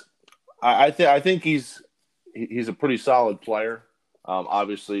 I think he's a pretty solid player.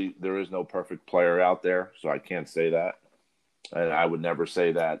 Obviously, there is no perfect player out there, so I can't say that. And I would never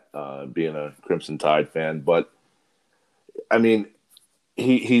say that being a Crimson Tide fan. But, I mean,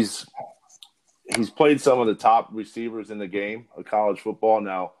 he's played some of the top receivers in the game of college football.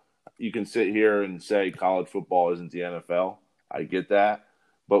 Now, you can sit here and say college football isn't the NFL. I get that.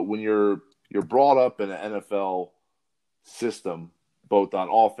 But when you're brought up in an NFL system, both on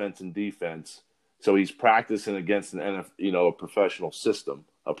offense and defense, so he's practicing against a professional system,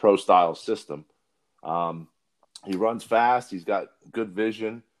 a pro-style system. He runs fast. He's got good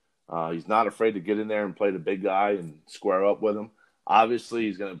vision. He's not afraid to get in there and play the big guy and square up with him. Obviously,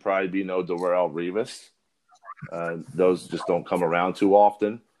 he's going to probably be no Darrelle Revis. Those just don't come around too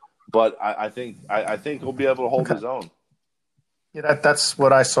often. But I think he'll be able to hold his own. Yeah, that's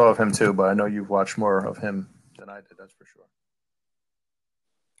what I saw of him too. But I know you've watched more of him than I did. That's for sure.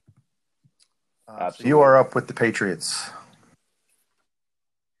 So you are up with the Patriots.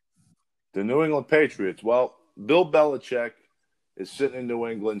 The New England Patriots. Well, Bill Belichick is sitting in New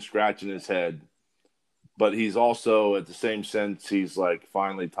England scratching his head, but he's also, at the same sense, he's like,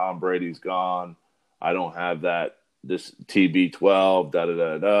 finally, Tom Brady's gone. I don't have this TB12,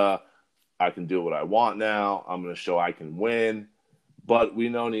 da-da-da-da. I can do what I want now. I'm going to show I can win. But we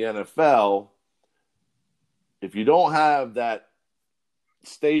know in the NFL, if you don't have that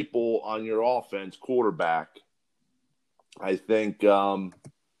staple on your offense, quarterback, I think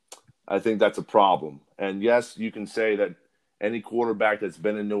that's a problem. And yes, you can say that any quarterback that's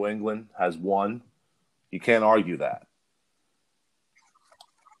been in New England has won. You can't argue that.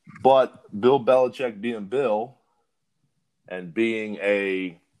 But Bill Belichick being Bill and being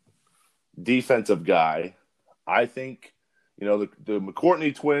a defensive guy, I think, the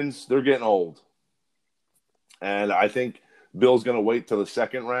McCourtney twins, they're getting old. And I think Bill's going to wait till the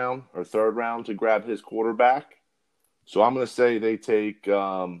second round or third round to grab his quarterback. So I'm going to say they take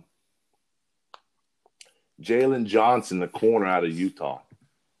Jalen Johnson, the corner out of Utah.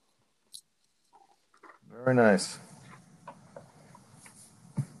 Very nice.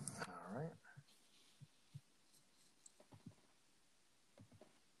 All right.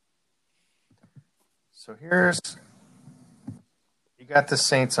 So you got the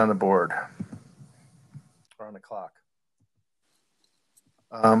Saints on the board. Or on the clock.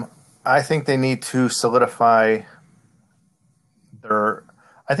 I think they need to solidify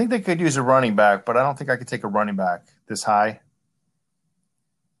I think they could use a running back, but I don't think I could take a running back this high.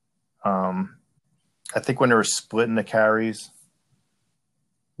 I think when they were splitting the carries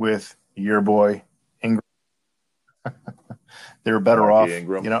with your boy Ingram, they were better off.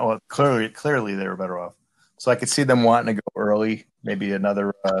 Ingram. Clearly they were better off. So I could see them wanting to go early, maybe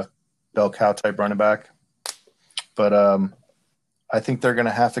another bell cow type running back. But I think they're going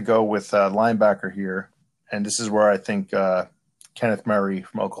to have to go with linebacker here, and this is where I think Kenneth Murray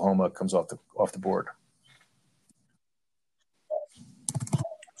from Oklahoma comes off the board.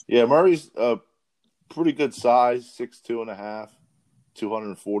 Yeah, Murray's a pretty good size, 6'2.5",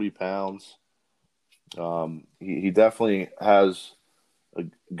 240 pounds. He definitely has a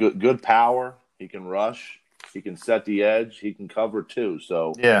good power. He can rush. He can set the edge. He can cover too.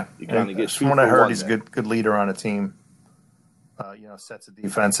 So yeah, you kind of get from what I heard, he's a good leader on a team. sets of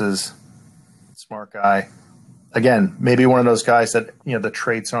defenses. Smart guy. Again, maybe one of those guys that, the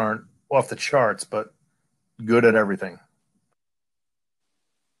traits aren't off the charts, but good at everything.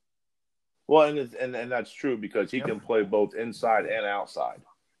 Well, and that's true because he can play both inside and outside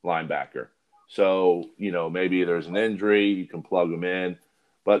linebacker. So, maybe there's an injury, you can plug him in.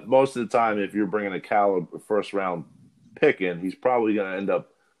 But most of the time, if you're bringing a caliber first-round pick in, he's probably going to end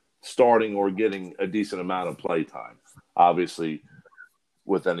up starting or getting a decent amount of play time. Obviously,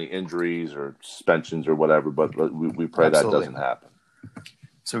 with any injuries or suspensions or whatever, but we pray that doesn't happen.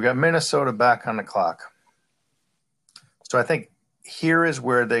 So we got Minnesota back on the clock. So I think here is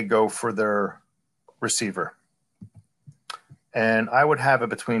where they go for their receiver. And I would have it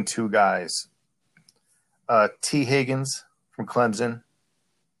between two guys. T. Higgins from Clemson,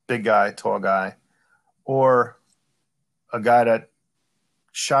 big guy, tall guy, or a guy that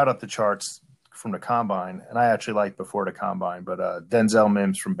shot up the charts from the combine, and I actually liked before the combine, but Denzel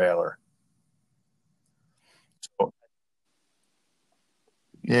Mims from Baylor. So,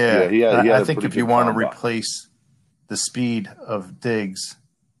 I think if you want to replace the speed of Diggs,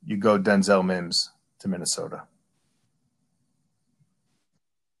 you go Denzel Mims to Minnesota.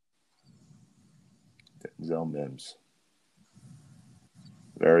 Denzel Mims.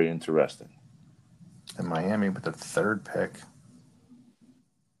 Very interesting. And Miami with the third pick.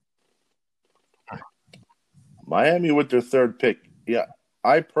 Miami with their third pick. Yeah,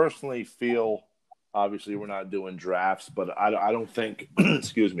 I personally feel, obviously we're not doing drafts, but I don't think,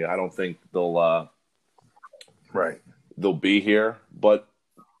 excuse me, I don't think they'll be here. But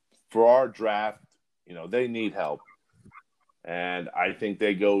for our draft, they need help. And I think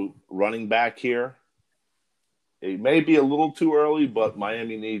they go running back here. It may be a little too early, but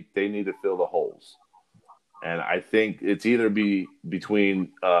Miami need to fill the holes. And I think it's either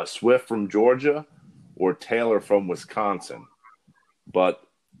between Swift from Georgia or Taylor from Wisconsin. But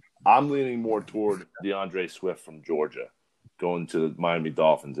I'm leaning more toward DeAndre Swift from Georgia, going to the Miami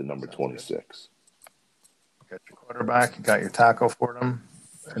Dolphins at number 26. Got your quarterback, you got your tackle for them,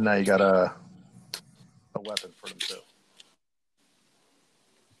 and now you got a weapon for them too.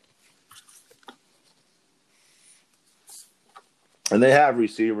 And they have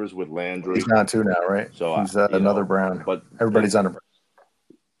receivers with Landry. He's not two now, right? So he's another Brown. But everybody's on a Brown.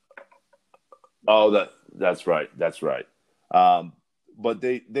 Oh, that's right. That's right. But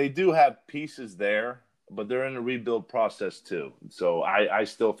they do have pieces there, but they're in a rebuild process too. So I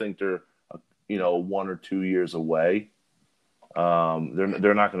still think they're 1 or 2 years away.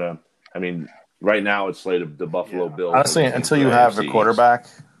 They're not going to. I mean, right now it's slated the Buffalo Bills. Honestly, until you have a quarterback,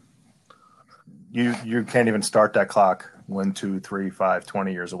 you can't even start that clock. 1, 2, 3, 5,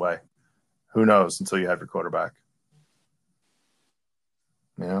 20 years away. Who knows until you have your quarterback?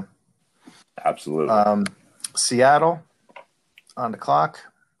 Yeah. Absolutely. Seattle on the clock.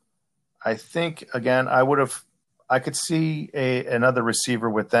 I think again, I could see another receiver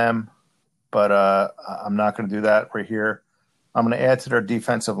with them, but I'm not going to do that right here. I'm going to add to their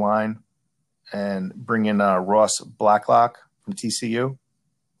defensive line and bring in Ross Blacklock from TCU,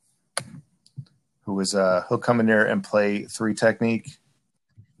 who is he'll come in there and play 3 technique,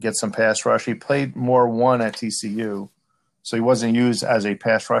 get some pass rush. He played more 1 at TCU, so he wasn't used as a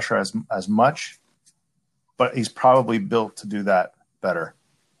pass rusher as much, but he's probably built to do that better.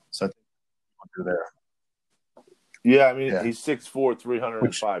 So I think we'll do there. Yeah, I mean, he's 6'4",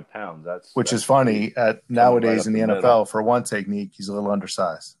 305 pounds. Which is funny. Nowadays in the NFL, for 1 technique, he's a little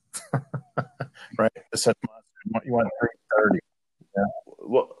undersized. Right? You want 330. Yeah.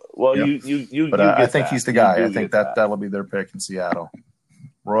 Well, you. But I think he's the guy. I think that'll be their pick in Seattle.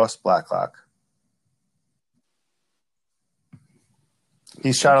 Ross Blacklock.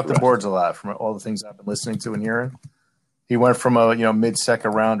 He's shot up the boards a lot from all the things I've been listening to and hearing. He went from a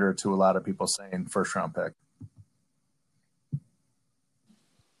mid-second rounder to a lot of people saying first-round pick.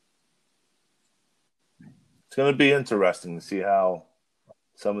 It's going to be interesting to see how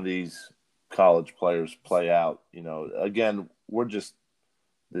some of these college players play out. Again, we're just,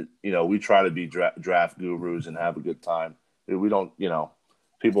 we try to be draft gurus and have a good time. We don't,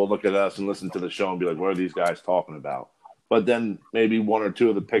 people look at us and listen to the show and be like, what are these guys talking about? But then maybe 1 or 2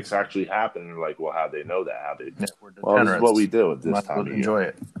 of the picks actually happen, and they're like, well, how'd they know that? Well, this is what we do at this time of year. Enjoy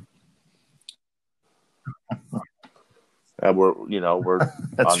it. We're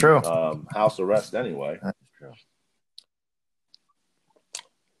That's on, true. House arrest anyway. That's true.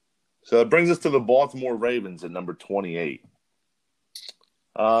 So that brings us to the Baltimore Ravens at number 28.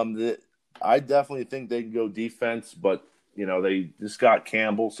 I definitely think they can go defense, but they just got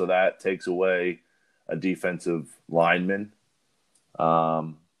Campbell, so that takes away a defensive lineman.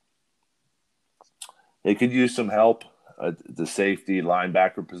 They could use some help. the safety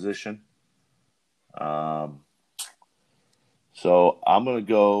linebacker position. So I'm going to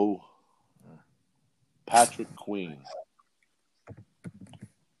go Patrick Queen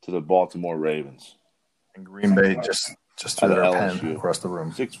to the Baltimore Ravens. And Green Bay just threw their pen LSU. across the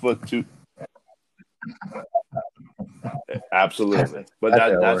room. 6'2". Absolutely, but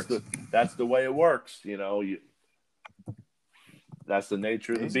that's the way it works. You know, that's the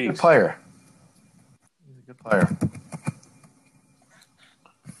nature of the beast. He's a good player. He's a good player.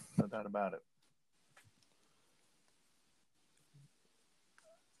 No doubt about it.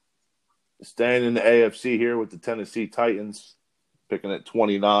 Staying in the AFC here with the Tennessee Titans, picking at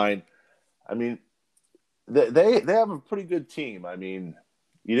 29. I mean, they have a pretty good team. I mean,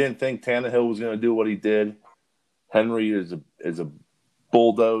 you didn't think Tannehill was going to do what he did. Henry is a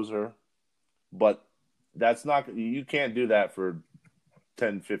bulldozer, but that's not. You can't do that for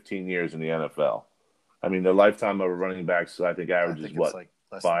 10, 15 years in the NFL. I mean, the lifetime of a running back, I think, averages what, like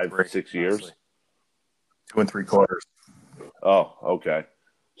 5, 6 years? Honestly. 2 3/4. Oh, okay.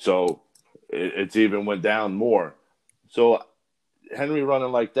 So it's even went down more. So Henry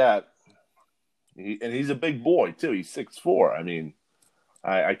running like that, and he's a big boy too. He's 6'4". I mean,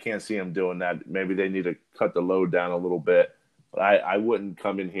 I can't see him doing that. Maybe they need to cut the load down a little bit. But I wouldn't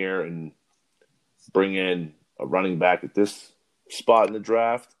come in here and bring in a running back at this spot in the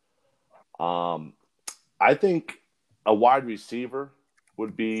draft. I think a wide receiver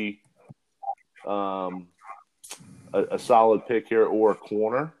would be a solid pick here, or a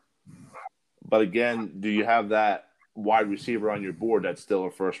corner. But again, do you have that wide receiver on your board that's still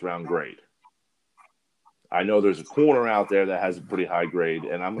a first-round grade? I know there's a corner out there that has a pretty high grade,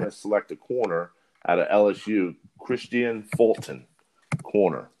 and I'm going to select a corner out of LSU, Christian Fulton,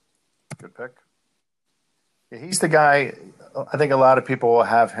 corner. Good pick. Yeah, he's the guy. I think a lot of people will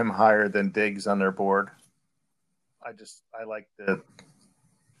have him higher than Diggs on their board. I like the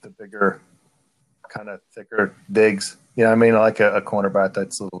bigger, kind of thicker Diggs. You know what I mean? I like a cornerback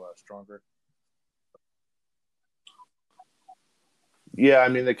that's a little stronger. Yeah, I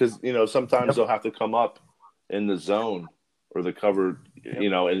mean, because, sometimes they'll have to come up in the zone or the cover,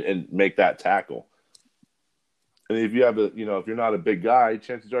 and make that tackle. And if you have if you're not a big guy,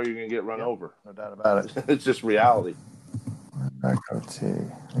 chances are you're going to get run over. No doubt about it. It's just reality.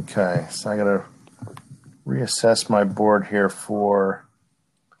 Okay, so I got to reassess my board here for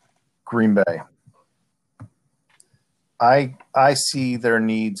Green Bay. I see their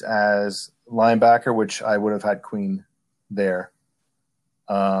needs as linebacker, which I would have had Queen there.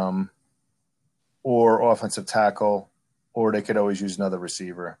 Or offensive tackle, or they could always use another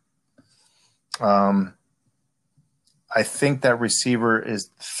receiver. I think that receiver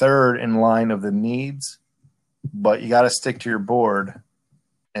is third in line of the needs, but you got to stick to your board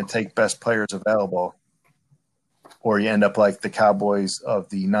and take best players available, or you end up like the Cowboys of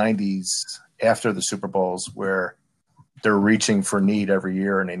the 90s after the Super Bowls, where they're reaching for need every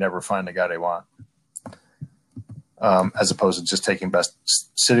year and they never find the guy they want. As opposed to just taking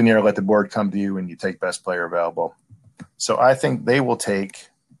sitting there, let the board come to you, and you take best player available. So I think they will take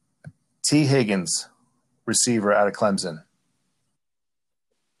T. Higgins, receiver out of Clemson.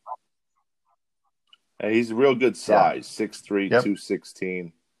 Hey, he's a real good size, 6'3",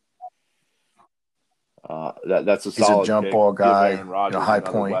 216. That's a solid. He's a jump pick. ball guy, high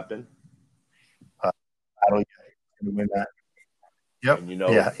point. Weapon. Going to win that. Yep. And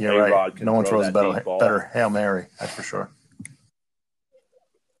yeah, you're right. No one throws a better Hail Mary, that's for sure.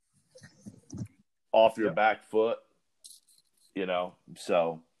 Off your back foot,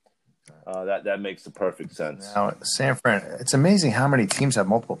 so that makes the perfect sense. Now, San Fran, it's amazing how many teams have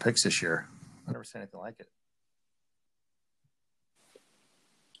multiple picks this year. I've never seen anything like it.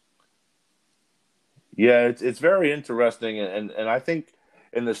 Yeah, it's very interesting, and I think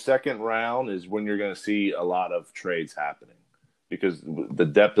in the second round is when you're going to see a lot of trades happening. Because the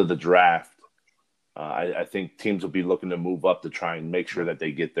depth of the draft, I think teams will be looking to move up to try and make sure that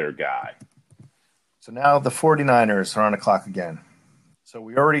they get their guy. So now the 49ers are on the clock again. So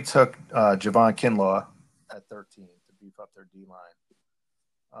we already took Javon Kinlaw at 13 to beef up their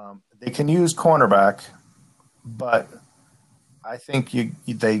D-line. They can use cornerback, but I think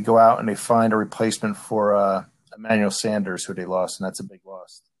they go out and they find a replacement for Emmanuel Sanders, who they lost, and that's a big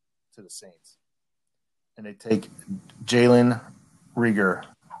loss to the Saints. And they take Jalen Reagor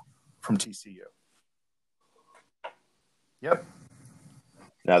from TCU. Yep.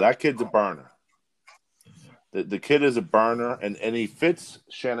 Now, that kid's a burner. The kid is a burner, and he fits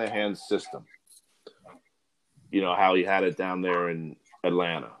Shanahan's system. How he had it down there in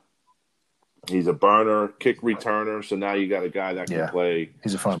Atlanta. He's a burner, kick returner, so now you got a guy that can play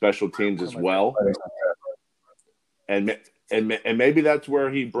He's a fun special teams as well. and maybe that's where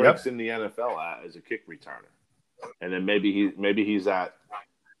he breaks Yep. in the NFL as a kick returner, and then maybe he's at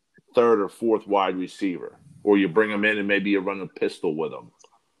third or fourth wide receiver, or you bring him in and maybe you run a pistol with him,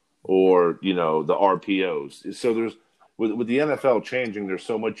 or the RPOs. So there's with the NFL changing, there's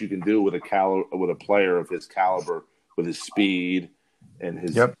so much you can do with a player of his caliber, with his speed and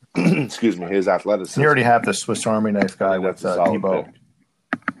his Yep. excuse me, his athleticism. You already have the Swiss Army knife guy with That's a solid Debo pick.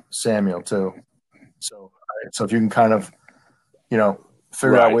 Samuel too. So if you can kind of,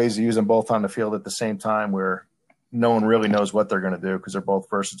 figure out ways to use them both on the field at the same time, where no one really knows what they're going to do because they're both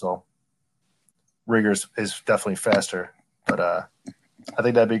versatile. Riggers is definitely faster, but I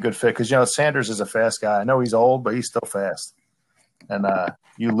think that'd be a good fit because Sanders is a fast guy. I know he's old, but he's still fast, and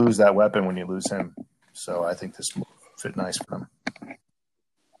you lose that weapon when you lose him. So I think this will fit nice for him.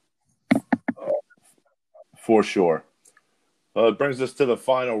 For sure. It brings us to the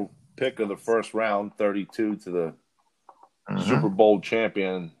final pick of the first round, 32 to the Super Bowl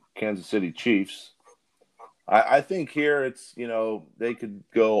champion Kansas City Chiefs. I think here it's, they could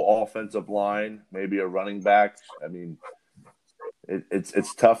go offensive line, maybe a running back. I mean,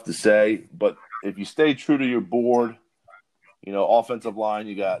 it's tough to say, but if you stay true to your board, offensive line,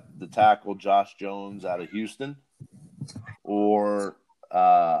 you got the tackle Josh Jones out of Houston, or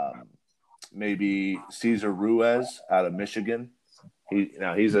maybe Cesar Ruiz out of Michigan.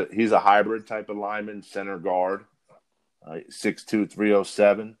 He's a hybrid type of lineman, center guard, 6'2",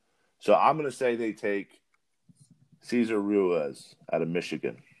 307. So I'm going to say they take Cesar Ruiz out of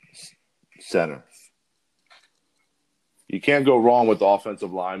Michigan, center. You can't go wrong with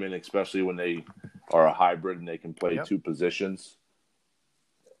offensive linemen, especially when they are a hybrid and they can play two positions.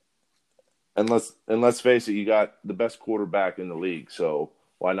 And let's face it, you got the best quarterback in the league, so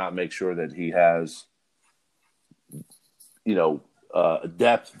why not make sure that he has,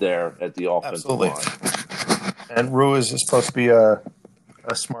 depth there at the offensive line. And Ruiz is supposed to be a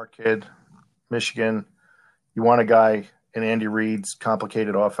smart kid, Michigan. You want a guy in Andy Reid's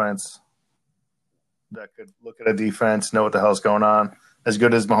complicated offense that could look at a defense, know what the hell's going on. As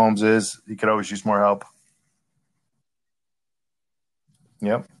good as Mahomes is, he could always use more help.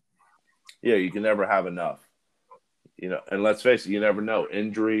 Yep. Yeah, you can never have enough. And let's face it, you never know.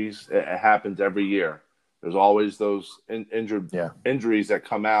 Injuries, it happens every year. There's always those injuries that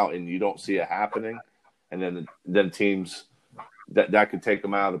come out and you don't see it happening. And then teams that could take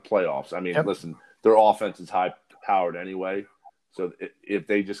them out of the playoffs. I mean, listen, their offense is high-powered anyway. So if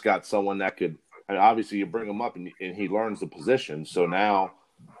they just got someone that could – and obviously you bring him up and he learns the position. So now,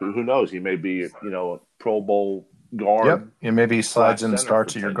 who knows? He may be, a Pro Bowl guard. Yep, and maybe he slides in and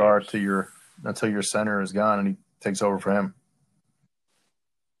starts at your guard until your center is gone and he takes over for him.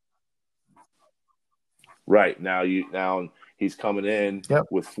 Right. Now he's coming in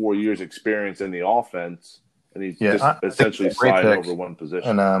with 4 years experience in the offense, and he's just essentially sliding over one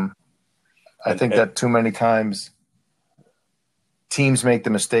position. And I think that too many times teams make the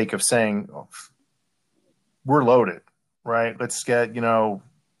mistake of saying, we're loaded, right? Let's get,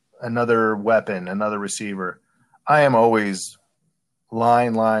 another weapon, another receiver. I am always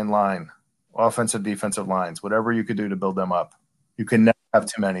line, offensive, defensive lines, whatever you could do to build them up. You can never have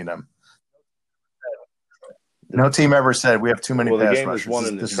too many of them. No team ever said we have too many pass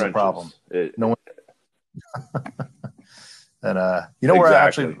rushers. This is a problem. No one. And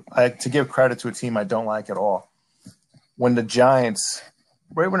where to give credit to a team I don't like at all. When the Giants,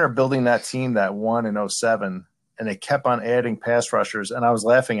 right when they're building that team that won in 2007, and they kept on adding pass rushers, and I was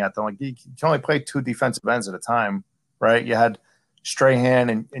laughing at them like, you can only play two defensive ends at a time, right? You had Strahan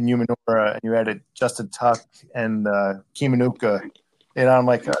and Umanura, and you added Justin Tuck and Kimanuka, and I'm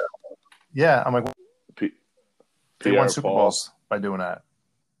like, they won Super Bowls by doing that.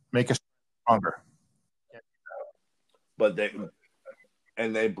 Make us stronger. But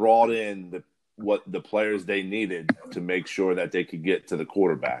they brought in the players they needed to make sure that they could get to the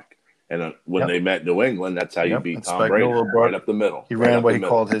quarterback. And when they met New England, that's how you beat Tom Brady, right up the middle. He ran what he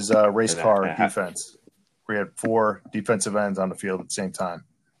called his race car defense. We had 4 defensive ends on the field at the same time.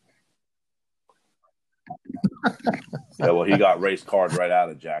 He got race card right out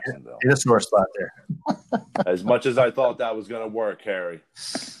of Jacksonville. He just sore spot there. As much as I thought that was going to work, Harry.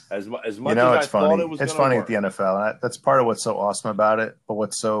 As much as I thought it was going to work. It's funny at the NFL. That's part of what's so awesome about it. But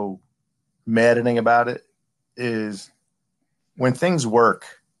what's so maddening about it is when things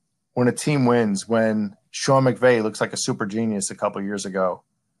work, when a team wins, when Sean McVay looks like a super genius a couple of years ago,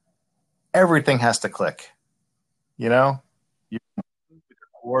 everything has to click. Your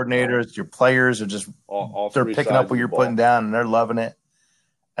coordinators, your players are just they're picking up what you're putting down and they're loving it.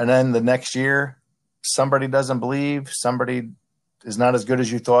 And then the next year, somebody doesn't believe, somebody is not as good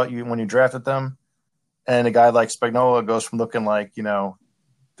as you thought when you drafted them. And a guy like Spagnuolo goes from looking like,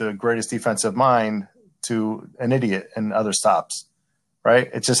 the greatest defensive mind to an idiot and other stops, right?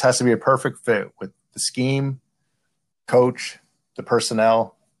 It just has to be a perfect fit with the scheme, coach, the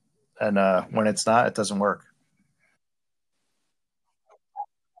personnel. And when it's not, it doesn't work.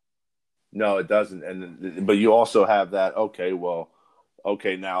 No, it doesn't. But you also have that. Okay, now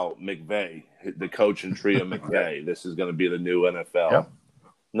McVay, the coaching tree of McVay. This is going to be the new NFL. Yep.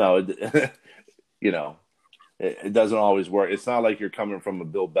 No, it doesn't always work. It's not like you're coming from a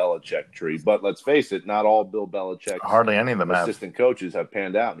Bill Belichick tree. But let's face it, not all Bill Belichick's Hardly any of them assistant coaches have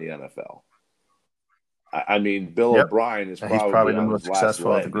panned out in the NFL. I mean, Bill Yep. O'Brien is And he's probably the on most his last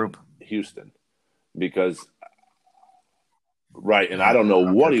successful of leg the group. in Houston because right, and I don't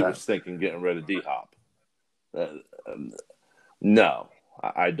know what he was thinking getting rid of D-Hop. No,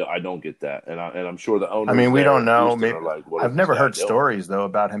 I don't get that, and I'm sure the owners. I mean, we don't know. Maybe, are like, I've never heard stories though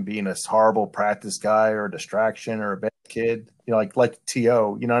about him being a horrible practice guy or a distraction or a bad kid. Like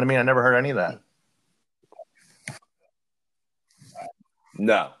T.O. You know what I mean? I never heard any of that.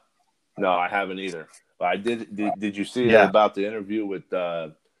 No, I haven't either. But I did. Did you see about the interview with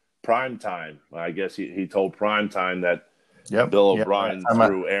Primetime? I guess he told Primetime that Bill O'Brien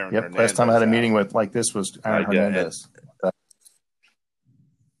threw Aaron Hernandez. Last time I had a meeting with this was Aaron Hernandez.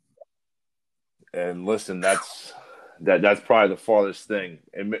 And listen, that's probably the farthest thing.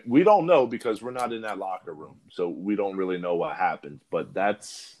 And we don't know because we're not in that locker room, so we don't really know what happened. But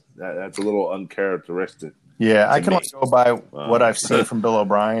that's a little uncharacteristic. Yeah, I can only go by what I've seen from Bill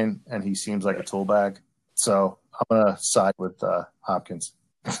O'Brien, and he seems like a tool bag. So I'm going to side with Hopkins.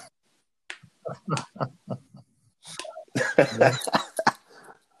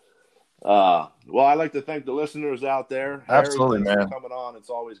 Well, I'd like to thank the listeners out there. Absolutely, Harry, man. For coming on. It's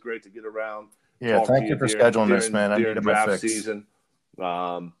always great to get around. Yeah, thank you for scheduling this, man. I needed my fix. Season.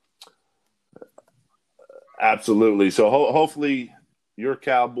 Absolutely. So hopefully your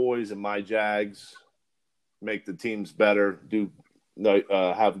Cowboys and my Jags make the teams better.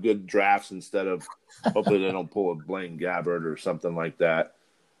 Have good drafts instead of hopefully they don't pull a Blaine Gabbert or something like that,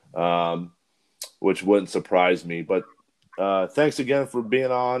 which wouldn't surprise me. But thanks again for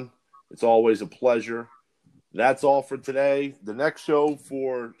being on. It's always a pleasure. That's all for today. The next show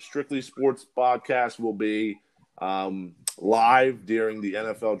for Strictly Sports Podcast will be live during the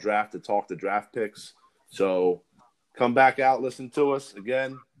NFL draft to talk the draft picks. So come back out, listen to us.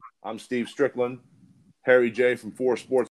 Again, I'm Steve Strickland, Harry J. from 4 Sports